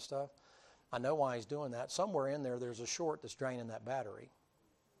that kind of stuff. I know why he's doing that. Somewhere in there's a short that's draining that battery.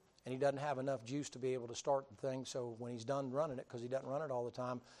 And he doesn't have enough juice to be able to start the thing. So when he's done running it, because he doesn't run it all the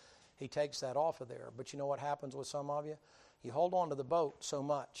time, he takes that off of there. But you know what happens with some of you? You hold on to the boat so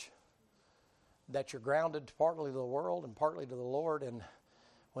much that you're grounded partly to the world and partly to the Lord. And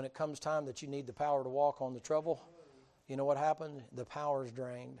when it comes time that you need the power to walk on the trouble, you know what happened? The power is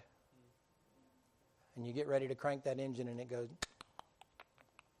drained. And you get ready to crank that engine and it goes,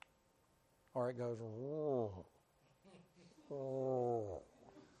 or it goes,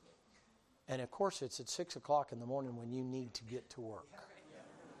 and of course it's at 6 o'clock in the morning when you need to get to work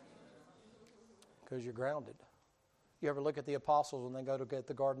because you're grounded. You ever look at the apostles when they go to get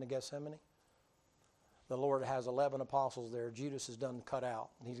the Garden of Gethsemane? The Lord has 11 apostles there. Judas is done cut out.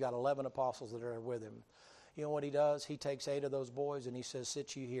 And he's got 11 apostles that are with him. You know what he does? He takes 8 of those boys and he says,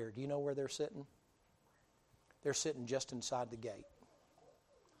 sit you here. Do you know where they're sitting? They're sitting just inside the gate.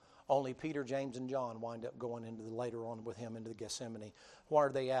 Only Peter, James, and John wind up going into later on with him into the Gethsemane. Where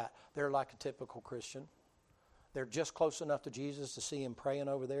are they at? They're like a typical Christian. They're just close enough to Jesus to see him praying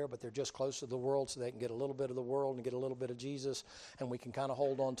over there, but they're just close to the world so they can get a little bit of the world and get a little bit of Jesus, and we can kind of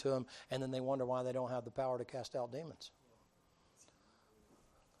hold on to them, and then they wonder why they don't have the power to cast out demons.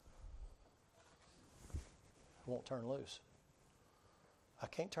 Won't turn loose. I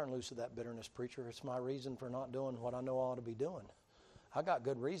can't turn loose of that bitterness, preacher. It's my reason for not doing what I know I ought to be doing. I got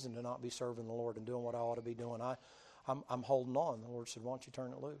good reason to not be serving the Lord and doing what I ought to be doing. I'm holding on. The Lord said, why don't you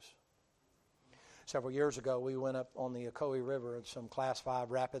turn it loose? Several years ago, we went up on the Ocoee River and some Class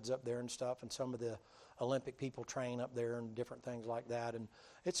 5 rapids up there and stuff, and some of the Olympic people train up there and different things like that. And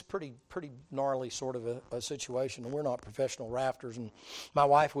it's a pretty gnarly sort of a situation. And we're not professional rafters. And my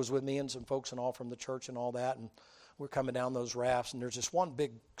wife was with me and some folks and all from the church and all that. And we're coming down those rafts, and there's this one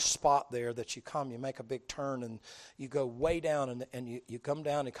big spot there that you make a big turn, and you go way down, and you come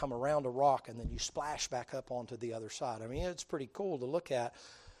down and come around a rock, and then you splash back up onto the other side. I mean, it's pretty cool to look at.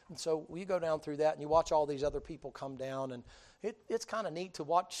 And so we go down through that, and you watch all these other people come down, and it's kind of neat to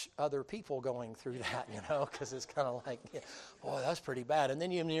watch other people going through that, because it's kind of like, boy, that's pretty bad. And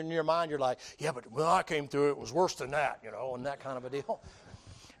then in your mind, you're like, yeah, but when I came through, it was worse than that, and that kind of a deal.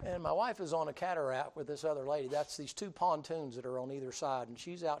 And my wife is on a cataract with this other lady. That's these two pontoons that are on either side. And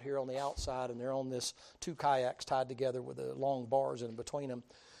she's out here on the outside, and they're on this two kayaks tied together with the long bars in between them.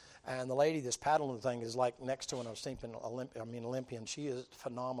 And the lady that's paddling the thing is like next to an Olympian. She is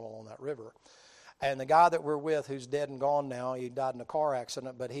phenomenal on that river. And the guy that we're with, who's dead and gone now, he died in a car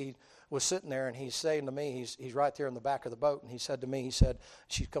accident, but he was sitting there, and he's saying to me, he's right there in the back of the boat, and he said to me,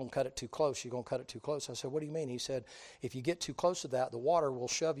 she's going to cut it too close. She's going to cut it too close. I said, what do you mean? He said, if you get too close to that, the water will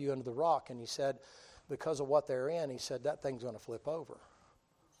shove you into the rock. And he said, because of what they're in, he said, that thing's going to flip over.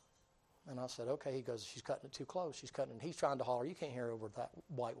 And I said, okay. He goes, she's cutting it too close. She's cutting it. He's trying to holler. You can't hear over that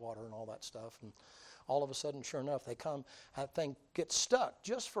white water and all that stuff. And all of a sudden, sure enough, they come, that thing gets stuck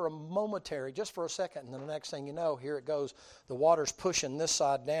just for a second, and then the next thing you know, here it goes. The water's pushing this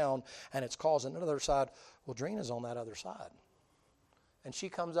side down, and it's causing another side. Well, Drina's on that other side. And she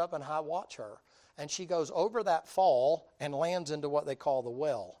comes up, and I watch her. And she goes over that fall and lands into what they call the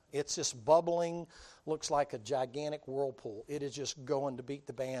well. It's just bubbling, looks like a gigantic whirlpool. It is just going to beat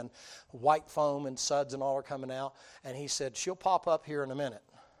the band. White foam and suds and all are coming out. And he said, she'll pop up here in a minute.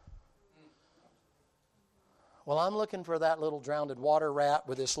 Well, I'm looking for that little drowned water rat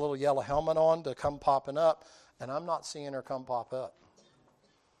with this little yellow helmet on to come popping up, and I'm not seeing her come pop up.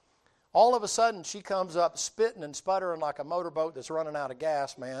 All of a sudden, she comes up spitting and sputtering like a motorboat that's running out of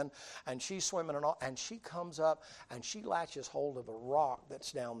gas, man, and she's swimming and all, and she comes up, and she latches hold of a rock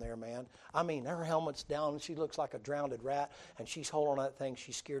that's down there, man. I mean, her helmet's down, and she looks like a drowned rat, and she's holding on that thing.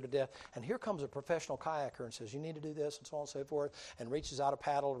 She's scared to death. And here comes a professional kayaker and says, you need to do this, and so on and so forth, and reaches out a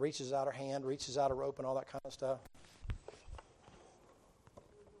paddle, reaches out her hand, reaches out a rope, and all that kind of stuff.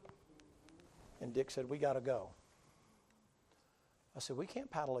 And Dick said, we got to go. I said, we can't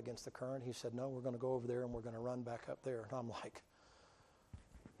paddle against the current. He said, no, we're going to go over there and we're going to run back up there. And I'm like,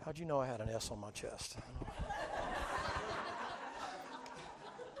 how'd you know I had an S on my chest?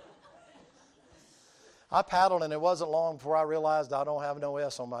 I paddled, and it wasn't long before I realized I don't have no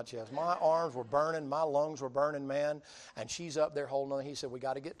S on my chest. My arms were burning. My lungs were burning, man. And she's up there holding on. He said, we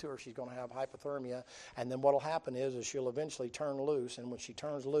got to get to her. She's going to have hypothermia. And then what will happen is she'll eventually turn loose. And when she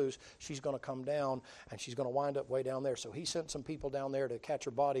turns loose, she's going to come down, and she's going to wind up way down there. So he sent some people down there to catch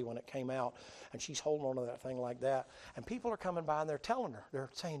her body when it came out. And she's holding on to that thing like that. And people are coming by, and they're telling her. They're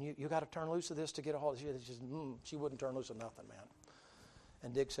saying, you got to turn loose of this to get a hold of it. She wouldn't turn loose of nothing, man.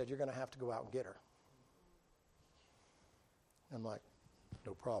 And Dick said, you're going to have to go out and get her. I'm like,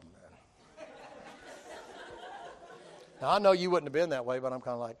 no problem, man. Now, I know you wouldn't have been that way, but I'm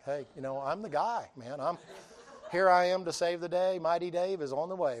kind of like, hey, I'm the guy, man. Here I am to save the day. Mighty Dave is on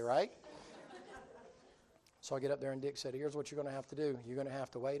the way, right? So I get up there, and Dick said, here's what you're going to have to do. You're going to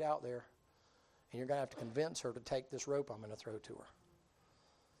have to wait out there, and you're going to have to convince her to take this rope I'm going to throw to her.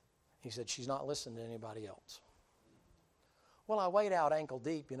 He said, she's not listening to anybody else. Well, I wade out ankle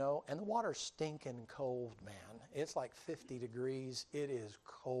deep, and the water's stinking cold, man. It's like 50 degrees. It is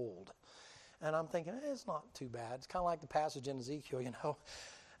cold. And I'm thinking, it's not too bad. It's kind of like the passage in Ezekiel,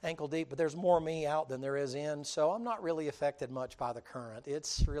 ankle deep, but there's more me out than there is in, so I'm not really affected much by the current.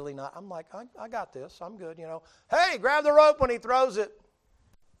 It's really not. I'm like, I got this. I'm good, Hey, grab the rope when he throws it.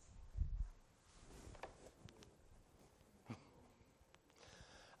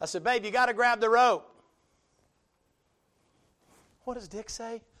 I said, babe, you got to grab the rope. What does Dick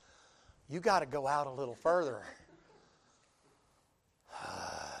say? You got to go out a little further.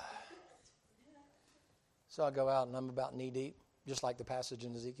 So I go out, and I'm about knee deep, just like the passage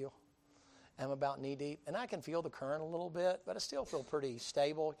in Ezekiel. I'm about knee deep, and I can feel the current a little bit, but I still feel pretty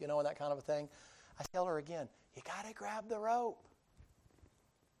stable, and that kind of a thing. I tell her again, you got to grab the rope.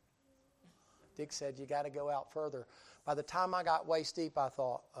 Dick said, you got to go out further. By the time I got waist deep, I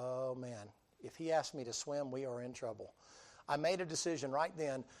thought, oh, man, if he asked me to swim, we are in trouble. I made a decision right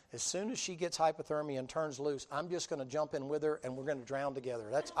then. As soon as she gets hypothermia and turns loose, I'm just going to jump in with her, and we're going to drown together.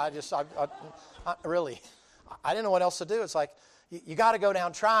 Really, I didn't know what else to do. It's like, you got to go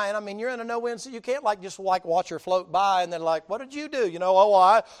down trying. I mean, you're in a no-win, so you can't just watch her float by and then what did you do?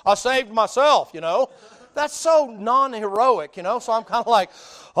 I saved myself, That's so non-heroic, So I'm kind of like,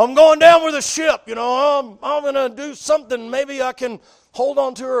 I'm going down with the ship, I'm going to do something. Maybe I can hold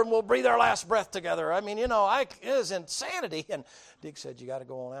on to her and we'll breathe our last breath together. I mean, it is insanity. And Dick said, you got to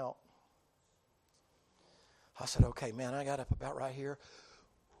go on out. I said, okay, man, I got up about right here.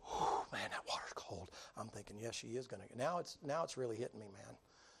 Whew, man, that water's cold. I'm thinking, yes, she is going to. Now it's really hitting me, man.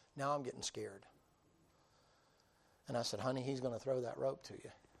 Now I'm getting scared. And I said, honey, he's going to throw that rope to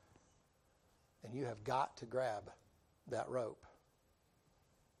you. And you have got to grab that rope.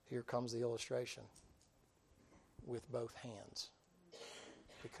 Here comes the illustration. With both hands.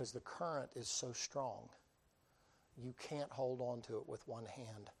 Because the current is so strong, you can't hold on to it with one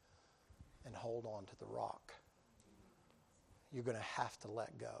hand and hold on to the rock. You're going to have to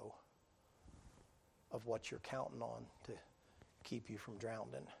let go of what you're counting on to keep you from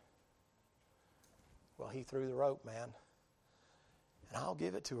drowning. Well, he threw the rope, man. And I'll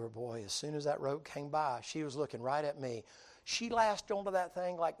give it to her, boy. As soon as that rope came by, she was looking right at me. She lashed onto that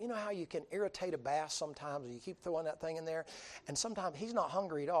thing like, you know how you can irritate a bass sometimes, and you keep throwing that thing in there, and sometimes he's not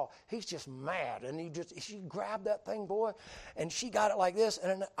hungry at all. He's just mad, and she grabbed that thing, boy, and she got it like this,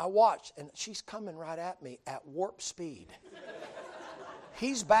 and I watched, and she's coming right at me at warp speed.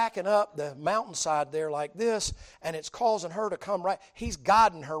 He's backing up the mountainside there like this, and it's causing her to come right. He's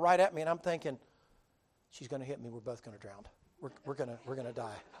guiding her right at me, and I'm thinking, she's going to hit me. We're both going to drown. We're going to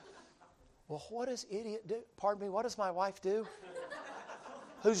die. Well, what does idiot do? Pardon me, what does my wife do?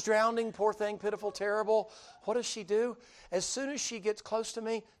 Who's drowning, poor thing, pitiful, terrible. What does she do? As soon as she gets close to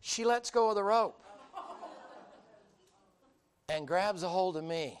me, she lets go of the rope and grabs a hold of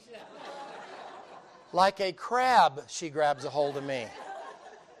me. Like a crab, she grabs a hold of me,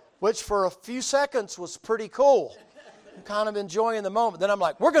 which for a few seconds was pretty cool. I'm kind of enjoying the moment. Then I'm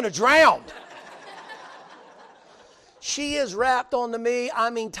like, we're going to drown. She is wrapped onto me, I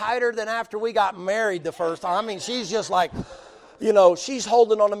mean, tighter than after we got married the first time. I mean, she's just like, you know, she's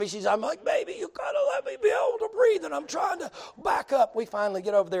holding onto me. I'm like, baby, you got to let me be able to breathe. And I'm trying to back up. We finally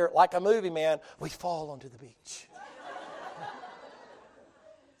get over there like a movie, man. We fall onto the beach.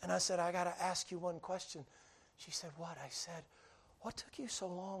 And I said, I got to ask you one question. She said, what? I said, what took you so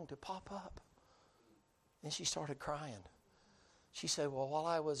long to pop up? And she started crying. She said, well, while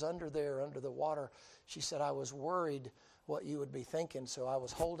I was under the water, she said, I was worried what you would be thinking, so I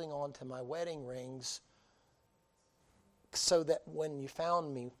was holding on to my wedding rings so that when you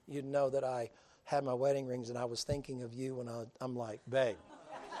found me, you'd know that I had my wedding rings, and I was thinking of you, and I'm like, babe.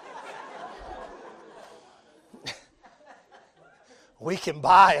 We can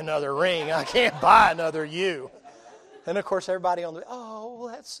buy another ring. I can't buy another you. And, of course, everybody on the, oh,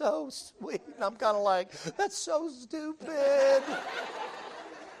 that's so sweet. And I'm kind of like, that's so stupid.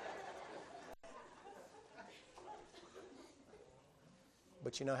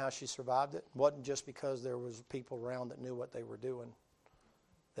 But you know how she survived it? It wasn't just because there was people around that knew what they were doing,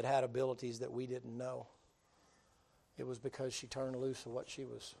 that had abilities that we didn't know. It was because she turned loose of what she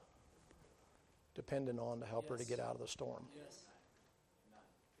was dependent on to help her to get out of the storm. Yes.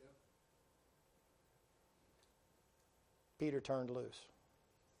 Peter turned loose.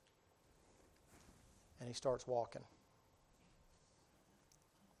 And he starts walking.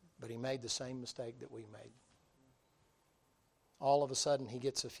 But he made the same mistake that we made. All of a sudden, he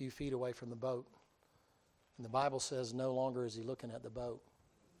gets a few feet away from the boat. And the Bible says no longer is he looking at the boat.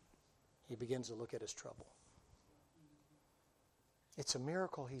 He begins to look at his trouble. It's a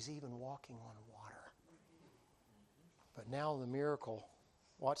miracle he's even walking on water. But now the miracle,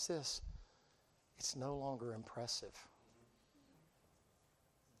 watch this, it's no longer impressive.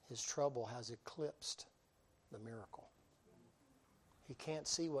 His trouble has eclipsed the miracle. He can't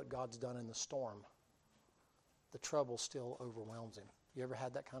see what God's done in the storm. The trouble still overwhelms him. You ever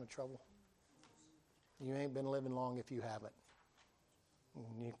had that kind of trouble? You ain't been living long if you haven't.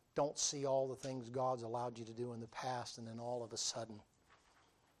 And you don't see all the things God's allowed you to do in the past, and then all of a sudden,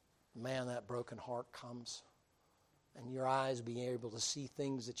 man, that broken heart comes. And your eyes being able to see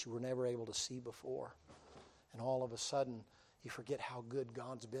things that you were never able to see before. And all of a sudden, you forget how good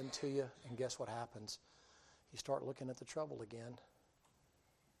God's been to you, and guess what happens? You start looking at the trouble again,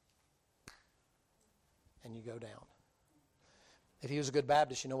 and you go down. If he was a good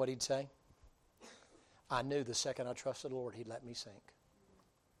Baptist, you know what he'd say? I knew the second I trusted the Lord, he'd let me sink.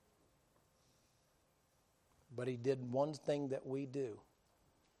 But he did one thing that we do,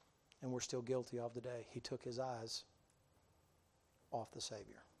 and we're still guilty of today. He took his eyes off the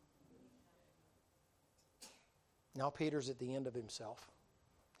Savior. Now Peter's at the end of himself.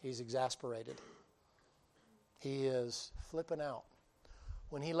 He's exasperated. He is flipping out.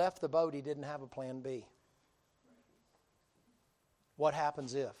 When he left the boat, he didn't have a plan B. What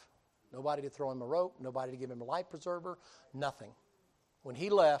happens if? Nobody to throw him a rope, nobody to give him a life preserver, nothing. When he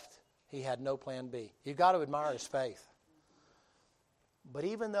left, he had no plan B. You've got to admire his faith. But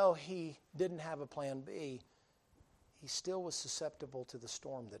even though he didn't have a plan B, he still was susceptible to the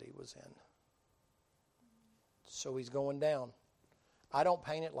storm that he was in. So he's going down. I don't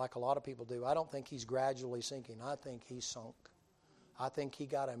paint it like a lot of people do. I don't think he's gradually sinking. I think he's sunk. I think he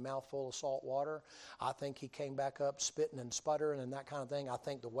got a mouthful of salt water. I think he came back up spitting and sputtering and that kind of thing. I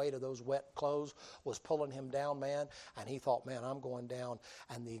think the weight of those wet clothes was pulling him down, man. And he thought, man, I'm going down.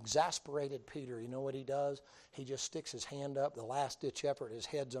 And the exasperated Peter, you know what he does? He just sticks his hand up, the last-ditch effort. His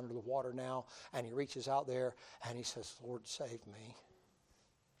head's under the water now. And he reaches out there and he says, Lord, save me.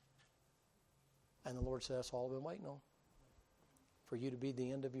 And the Lord says, that's all I've been waiting on. For you to be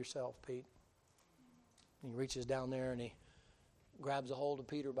the end of yourself, Pete. And he reaches down there and he grabs a hold of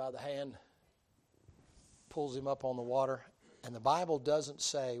Peter by the hand, pulls him up on the water. And the Bible doesn't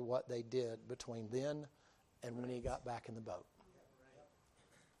say what they did between then and when he got back in the boat.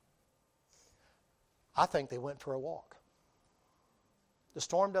 I think they went for a walk. The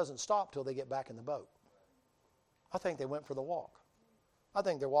storm doesn't stop till they get back in the boat. I think they went for the walk. I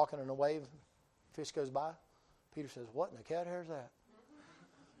think they're walking in a wave, fish goes by. Peter says, what in the cat hair is that?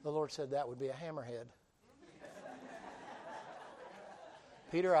 The Lord said that would be a hammerhead.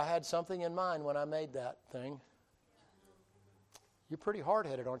 Peter, I had something in mind when I made that thing. You're pretty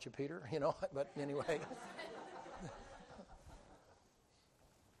hard-headed, aren't you, Peter? You know, but anyway.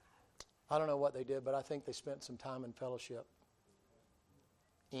 I don't know what they did, but I think they spent some time in fellowship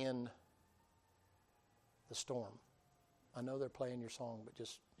in the storm. I know they're playing your song, but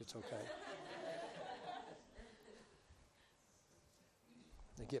just, it's okay.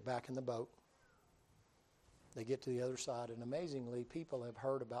 They get back in the boat. They get to the other side, and amazingly, people have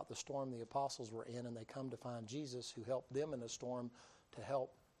heard about the storm the apostles were in, and they come to find Jesus, who helped them in the storm, to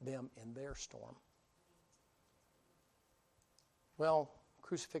help them in their storm. Well,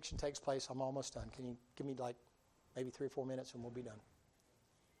 crucifixion takes place. I'm almost done. Can you give me like maybe 3 or 4 minutes, and we'll be done?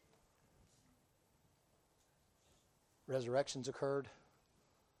 Resurrections occurred.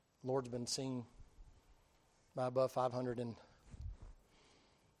 Lord's been seen by above 500, and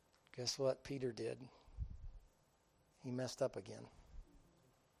guess what Peter did? He messed up again.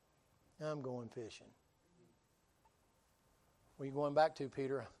 I'm going fishing. Where are you going back to,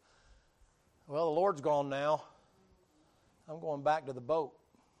 Peter? Well, the Lord's gone now. I'm going back to the boat.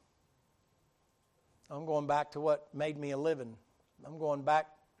 I'm going back to what made me a living. I'm going back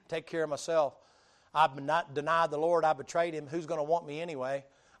to take care of myself. I've not denied the Lord. I betrayed him. Who's going to want me anyway?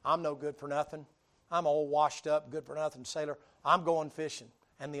 I'm no good for nothing. I'm old, washed up, good for nothing sailor. I'm going fishing.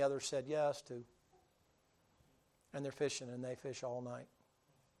 And the others said, yeah, us too. And they're fishing, and they fish all night.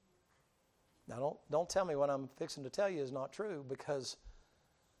 Now, don't tell me what I'm fixing to tell you is not true, because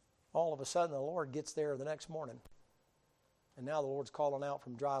all of a sudden the Lord gets there the next morning. And now the Lord's calling out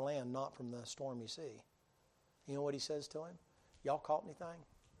from dry land, not from the stormy sea. You know what he says to him? Y'all caught anything?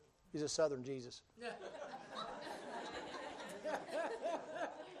 He's a Southern Jesus.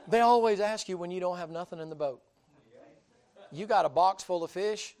 They always ask you when you don't have nothing in the boat. You got a box full of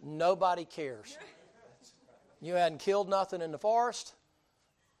fish, nobody cares. You hadn't killed nothing in the forest.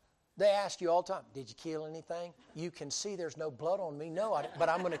 They ask you all the time, did you kill anything? You can see there's no blood on me. No, but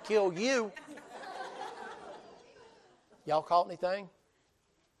I'm going to kill you. Y'all caught anything?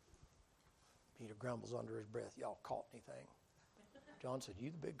 Peter grumbles under his breath. Y'all caught anything? John said, you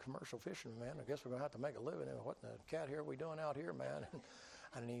the big commercial fisherman, man. I guess we're going to have to make a living. What in the cat here are we doing out here, man?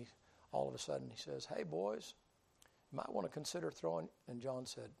 And he, all of a sudden, he says, hey, boys, you might want to consider throwing. And John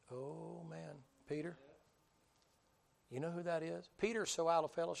said, oh, man, Peter, you know who that is? Peter's so out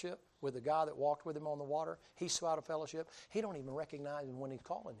of fellowship with the guy that walked with him on the water. He's so out of fellowship, he don't even recognize him when he's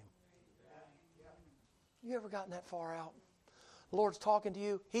calling him. You ever gotten that far out? The Lord's talking to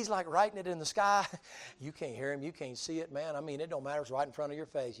you. He's like writing it in the sky. You can't hear him. You can't see it, man. I mean, it don't matter. It's right in front of your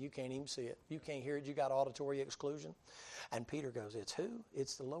face. You can't even see it. You can't hear it. You got auditory exclusion. And Peter goes, it's who?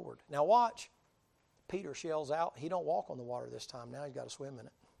 It's the Lord. Now watch. Peter shells out. He don't walk on the water this time. Now he's got to swim in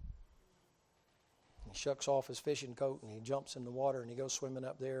it. He shucks off his fishing coat and he jumps in the water and he goes swimming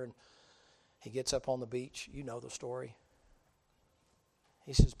up there and he gets up on the beach. You know the story.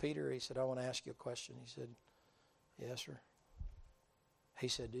 He says, Peter, he said, I want to ask you a question. He said, yes, sir. He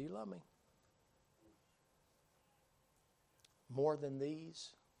said, do you love me? More than these?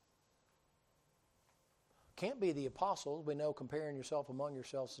 Can't be the apostles. We know comparing yourself among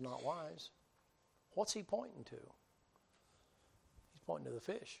yourselves is not wise. What's he pointing to? He's pointing to the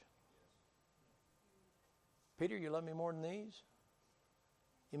fish. Peter, you love me more than these?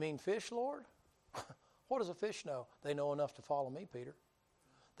 You mean fish, Lord? What does a fish know? They know enough to follow me, Peter.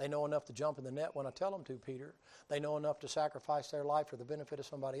 They know enough to jump in the net when I tell them to, Peter. They know enough to sacrifice their life for the benefit of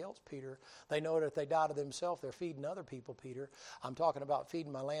somebody else, Peter. They know that if they die to themselves, they're feeding other people, Peter. I'm talking about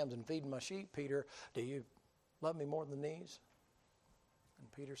feeding my lambs and feeding my sheep, Peter. Do you love me more than these?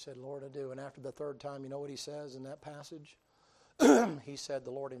 And Peter said, Lord, I do. And after the third time, you know what he says in that passage? He said,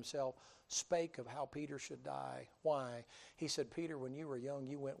 the Lord himself spake of how Peter should die. Why? He said, Peter, when you were young,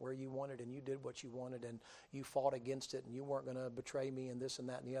 you went where you wanted and you did what you wanted and you fought against it and you weren't going to betray me and this and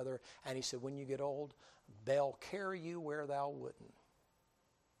that and the other. And he said, when you get old, they'll carry you where thou wouldn't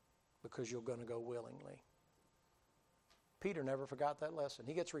because you're going to go willingly. Peter never forgot that lesson.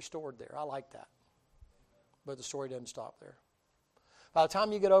 He gets restored there. I like that. But the story doesn't stop there. By the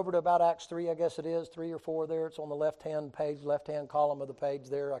time you get over to about Acts 3, I guess it is, 3 or 4 there, it's on the left-hand page, left-hand column of the page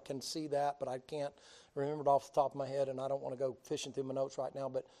there. I can see that, but I can't remember it off the top of my head, and I don't want to go fishing through my notes right now,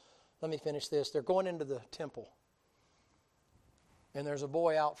 but let me finish this. They're going into the temple, and there's a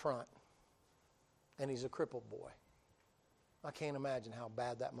boy out front, and he's a crippled boy. I can't imagine how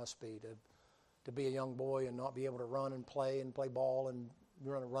bad that must be to be a young boy and not be able to run and play ball and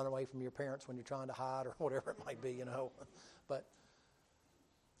run away from your parents when you're trying to hide or whatever it might be, you know. But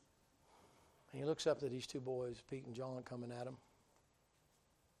and he looks up at these two boys, Pete and John, coming at him.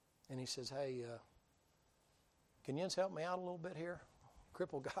 And he says, hey, can you help me out a little bit here?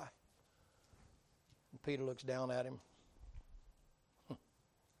 Crippled guy. And Peter looks down at him.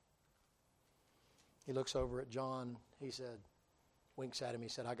 He looks over at John. He said, winks at him. He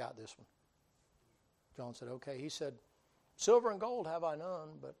said, I got this one. John said, okay. He said, silver and gold have I none,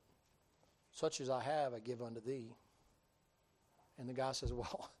 but such as I have I give unto thee. And the guy says,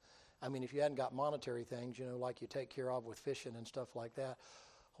 well, I mean, if you hadn't got monetary things, you know, like you take care of with fishing and stuff like that,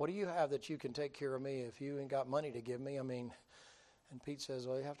 what do you have that you can take care of me if you ain't got money to give me? I mean, and Pete says,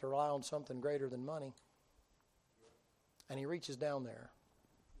 well, you have to rely on something greater than money. And he reaches down there.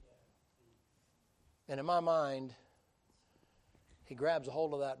 And in my mind, he grabs a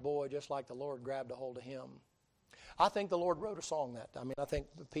hold of that boy just like the Lord grabbed a hold of him. I think the Lord wrote a song I think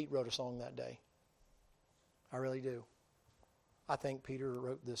Pete wrote a song that day. I really do. I think Peter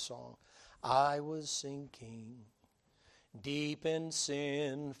wrote this song. I was sinking deep in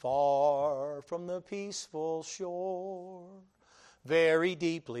sin, far from the peaceful shore, very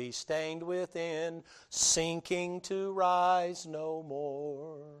deeply stained within, sinking to rise no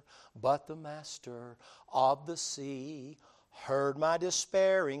more. But the master of the sea heard my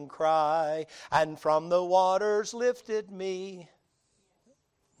despairing cry, and from the waters lifted me.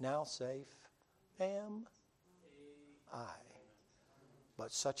 Now safe am I.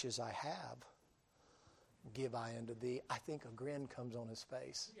 But such as I have, give I unto thee. I think a grin comes on his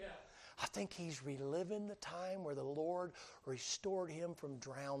face. Yeah. I think he's reliving the time where the Lord restored him from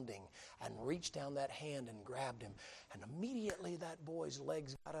drowning and reached down that hand and grabbed him. And immediately that boy's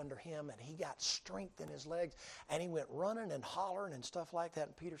legs got under him and he got strength in his legs and he went running and hollering and stuff like that.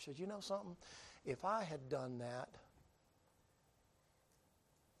 And Peter said, you know something? If I had done that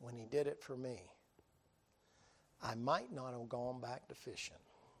when he did it for me, I might not have gone back to fishing.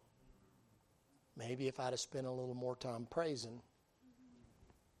 Maybe if I'd have spent a little more time praising,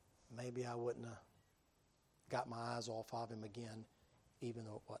 maybe I wouldn't have got my eyes off of him again, even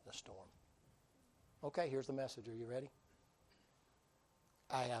though it wasn't a storm. Okay, here's the message. Are you ready?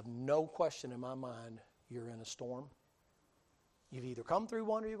 I have no question in my mind you're in a storm. You've either come through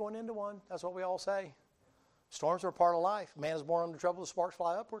one or you're going into one. That's what we all say. Storms are a part of life. Man is born under trouble, the sparks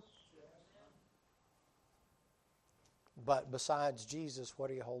fly upward. But besides Jesus,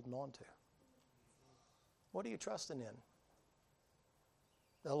 what are you holding on to? What are you trusting in?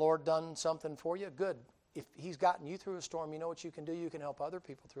 The Lord done something for you? Good. If he's gotten you through a storm, you know what you can do? You can help other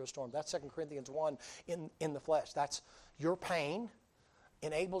people through a storm. That's 2 Corinthians 1 in the flesh. That's your pain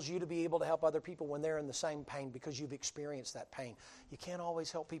enables you to be able to help other people when they're in the same pain because you've experienced that pain. You can't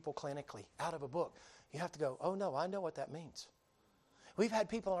always help people clinically out of a book. You have to go, oh no, I know what that means. We've had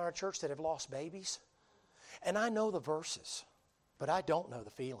people in our church that have lost babies. And I know the verses, but I don't know the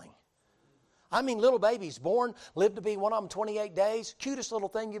feeling. I mean, little babies born, lived to be one of them 28 days. Cutest little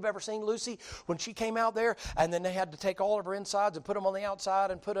thing you've ever seen, Lucy, when she came out there, and then they had to take all of her insides and put them on the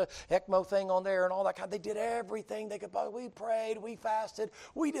outside and put a ECMO thing on there and all that kind. They did everything they could. We prayed, we fasted,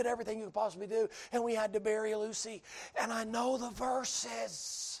 we did everything you could possibly do, and we had to bury Lucy. And I know the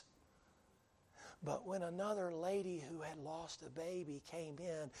verses. But when another lady who had lost a baby came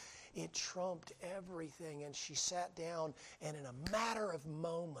in, it trumped everything, and she sat down, and in a matter of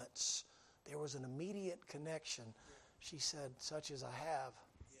moments, there was an immediate connection. She said, such as I have.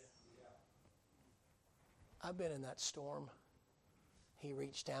 I've been in that storm. He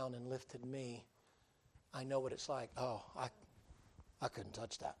reached down and lifted me. I know what it's like. Oh, I couldn't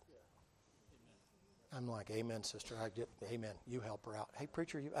touch that. I'm like, amen, sister. Amen. You help her out. Hey,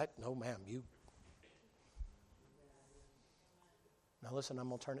 preacher, no, ma'am, you. Now listen, I'm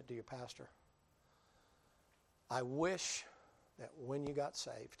going to turn it to your pastor. I wish that when you got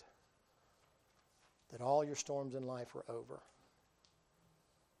saved, that all your storms in life were over.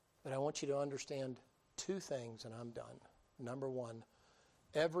 But I want you to understand two things, and I'm done. Number one,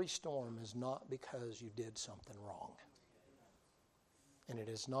 every storm is not because you did something wrong. And it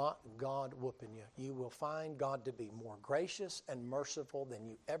is not God whooping you. You will find God to be more gracious and merciful than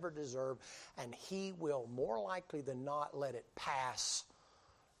you ever deserve, and He will more likely than not let it pass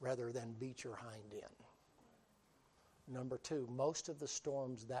rather than beat your hind end. Number two, most of the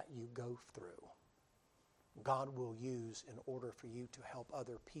storms that you go through, God will use in order for you to help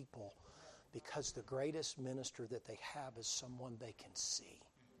other people, because the greatest minister that they have is someone they can see.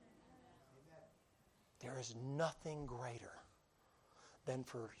 There is nothing greater than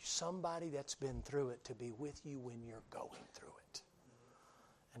for somebody that's been through it to be with you when you're going through it.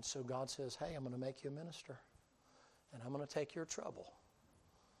 And so God says, hey, I'm going to make you a minister, and I'm going to take your trouble.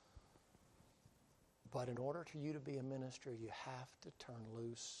 But in order for you to be a minister, you have to turn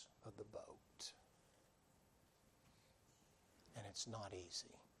loose of the boat. And it's not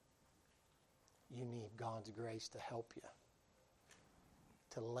easy. You need God's grace to help you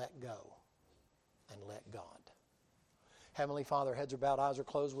to let go and let God. Heavenly Father, heads are bowed, eyes are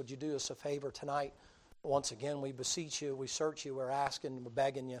closed. Would you do us a favor tonight? Once again, we beseech you, we search you, we're asking, we're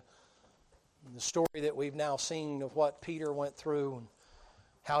begging you. And the story that we've now seen of what Peter went through and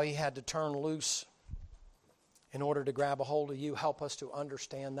how he had to turn loose in order to grab a hold of you, help us to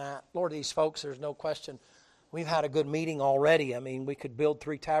understand that. Lord, these folks, there's no question, we've had a good meeting already. I mean, we could build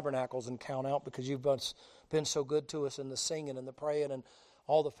 3 tabernacles and count out, because you've been so good to us in the singing and the praying and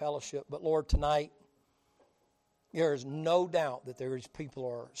all the fellowship. But Lord, tonight, there is no doubt that there is people who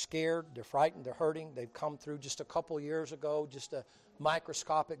are scared, they're frightened, they're hurting. They've come through just a couple years ago, just a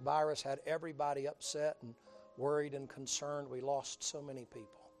microscopic virus had everybody upset and worried and concerned. We lost so many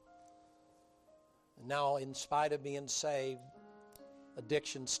people. And now, in spite of being saved,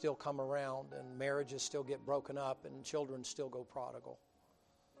 addictions still come around, and marriages still get broken up, and children still go prodigal.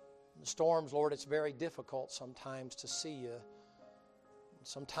 In the storms, Lord, it's very difficult sometimes to see you.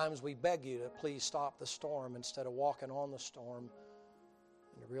 Sometimes we beg you to please stop the storm instead of walking on the storm,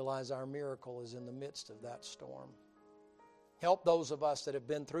 and to realize our miracle is in the midst of that storm. Help those of us that have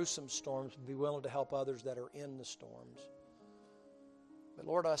been through some storms be willing to help others that are in the storms. But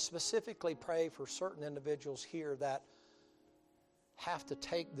Lord, I specifically pray for certain individuals here that have to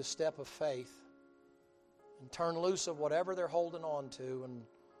take the step of faith and turn loose of whatever they're holding on to and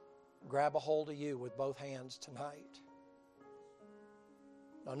grab a hold of you with both hands tonight.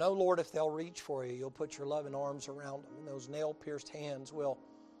 Now, know, Lord, if they'll reach for you, you'll put your loving arms around them, and those nail-pierced hands will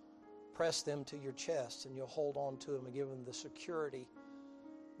press them to your chest, and you'll hold on to them and give them the security.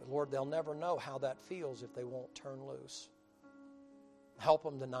 But, Lord, they'll never know how that feels if they won't turn loose. Help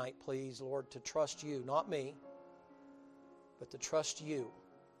them tonight, please, Lord, to trust you, not me, but to trust you.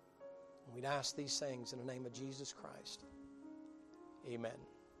 And we'd ask these things in the name of Jesus Christ. Amen.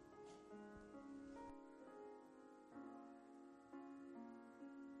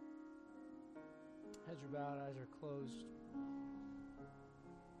 Heads are bowed, eyes are closed.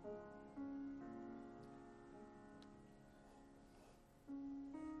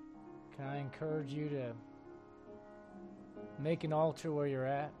 Can I encourage you to make an altar where you're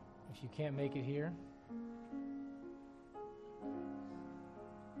at if you can't make it here?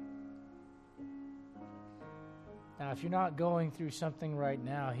 Now, if you're not going through something right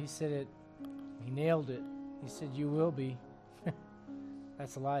now, he said it, he nailed it. He said you will be.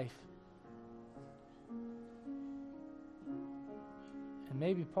 That's life. And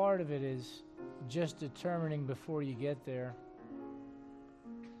maybe part of it is just determining before you get there,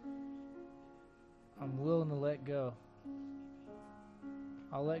 I'm willing to let go.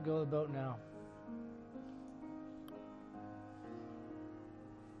 I'll let go of the boat now.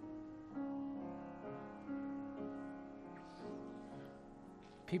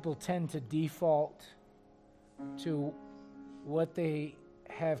 People tend to default to what they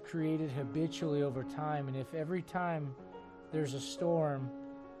have created habitually over time. And if every time there's a storm,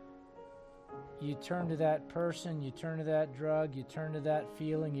 you turn to that person, you turn to that drug, you turn to that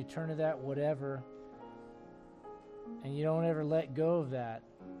feeling, you turn to that whatever, and you don't ever let go of that,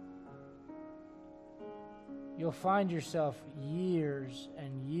 you'll find yourself years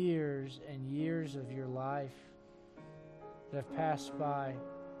and years and years of your life that have passed by.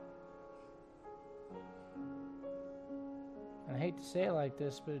 And I hate to say it like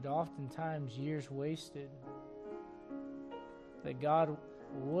this, but it oftentimes years wasted that God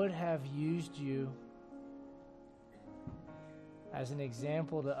would have used you as an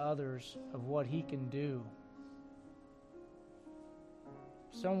example to others of what He can do.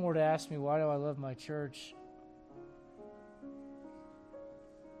 If someone were to ask me, why do I love my church?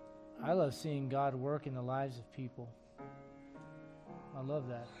 I love seeing God work in the lives of people. I love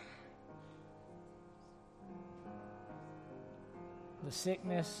that. The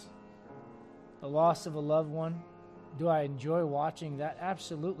sickness, the loss of a loved one, do I enjoy watching that?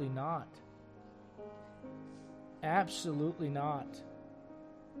 Absolutely not. Absolutely not.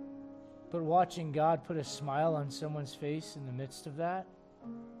 But watching God put a smile on someone's face in the midst of that,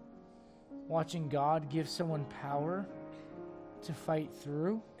 watching God give someone power to fight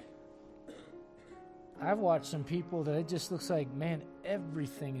through. I've watched some people that it just looks like, man,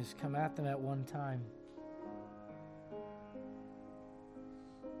 everything has come at them at one time.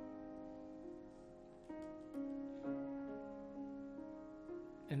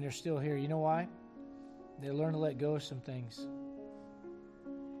 And they're still here. You know why? They learn to let go of some things.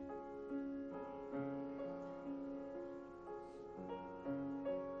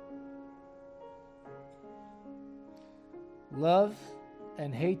 Love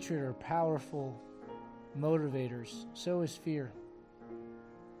and hatred are powerful motivators. So is fear.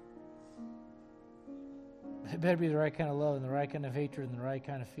 It better be the right kind of love and the right kind of hatred and the right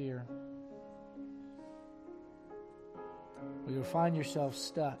kind of fear. Or you'll find yourself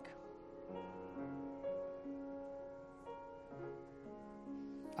stuck.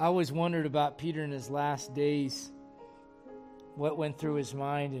 I always wondered about Peter in his last days, what went through his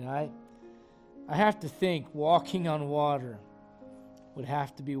mind, and I have to think walking on water would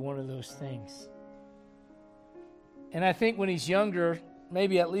have to be one of those things. And I think when he's younger,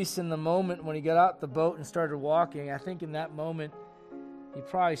 maybe at least in the moment when he got out the boat and started walking, I think in that moment he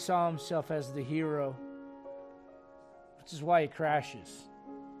probably saw himself as the hero, which is why he crashes.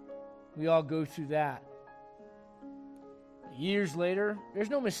 We all go through that. Years later, there's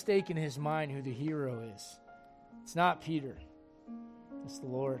no mistake in his mind who the hero is. It's not Peter. It's the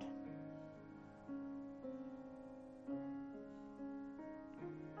Lord.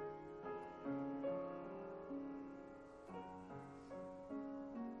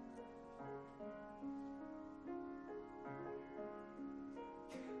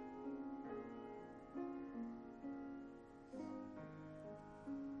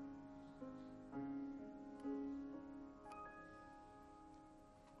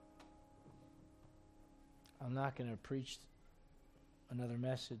 I'm not going to preach another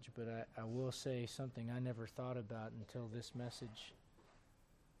message, but I will say something I never thought about until this message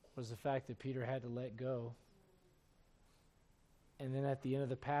was the fact that Peter had to let go. And then at the end of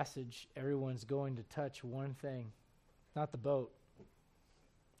the passage, everyone's going to touch one thing. Not the boat.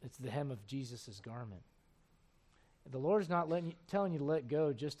 It's the hem of Jesus' garment. The Lord's not telling you to let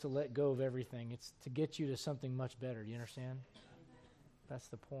go just to let go of everything. It's to get you to something much better. Do you understand? That's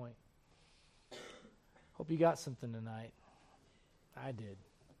the point. Hope you got something tonight. I did.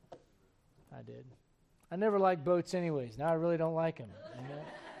 I never liked boats anyways. Now I really don't like them. Amen?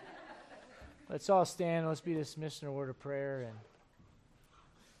 Let's all stand. Let's be dismissed in a word of prayer. And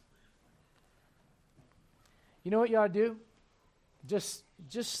you know what you ought to do? Just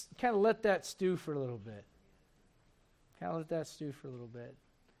kind of let that stew for a little bit.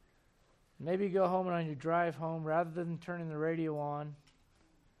 Maybe go home, and on your drive home, rather than turning the radio on,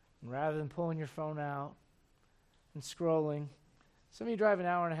 and rather than pulling your phone out and scrolling, some of you drive an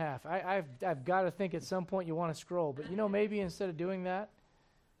hour and a half. I've got to think at some point you want to scroll. But maybe instead of doing that,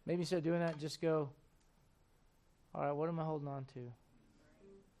 just go, all right, what am I holding on to?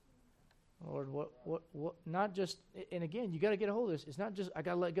 Lord, what, not just, and again, you got to get a hold of this. It's not just, I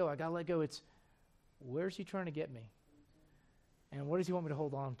got to let go. It's, where's he trying to get me? And what does he want me to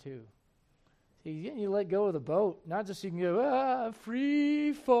hold on to? See, you let go of the boat, not just so you can go,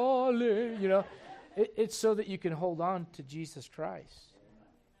 free falling, It's so that you can hold on to Jesus Christ.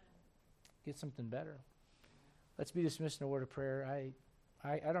 Get something better. Let's be dismissed in a word of prayer.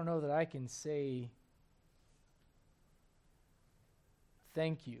 I don't know that I can say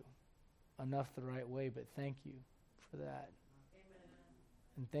thank you enough the right way, but thank you for that. Amen.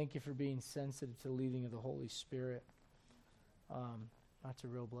 And thank you for being sensitive to the leading of the Holy Spirit. That's a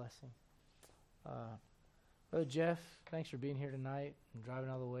real blessing. Brother Jeff, thanks for being here tonight and driving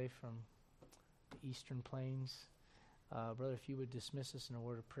all the way from the Eastern Plains. Brother, if you would dismiss us in a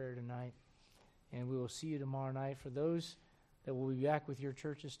word of prayer tonight, and we will see you tomorrow night. For those that will be back with your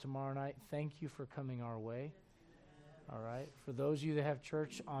churches tomorrow night, thank you for coming our way. All right. For those of you that have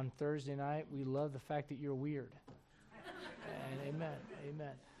church on Thursday night, we love the fact that you're weird. And amen.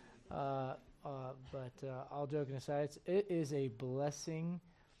 But all joking aside, it is a blessing.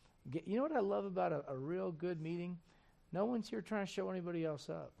 You know what I love about a real good meeting? No one's here trying to show anybody else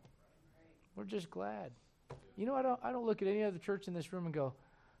up. We're just glad. I don't look at any other church in this room and go,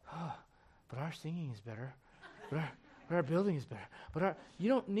 oh, but our singing is better. But but our building is better. But you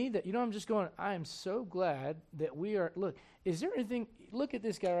don't need that. I'm just going, I am so glad that we are, look, is there anything, look at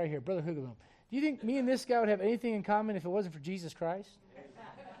this guy right here, Brother Hugelum. Do you think me and this guy would have anything in common if it wasn't for Jesus Christ?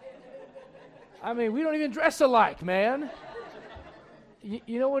 I mean, we don't even dress alike, man.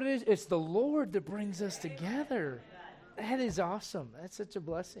 You know what it is? It's the Lord that brings us together. That is awesome. That's such a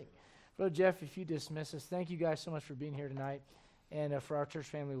blessing. Brother Jeff, if you dismiss us, thank you guys so much for being here tonight. And for our church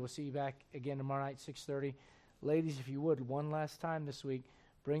family, we'll see you back again tomorrow night, 6:30. Ladies, if you would, one last time this week,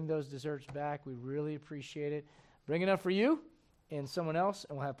 bring those desserts back. We really appreciate it. Bring enough for you and someone else,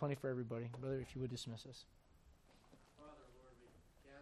 and we'll have plenty for everybody. Brother, if you would dismiss us.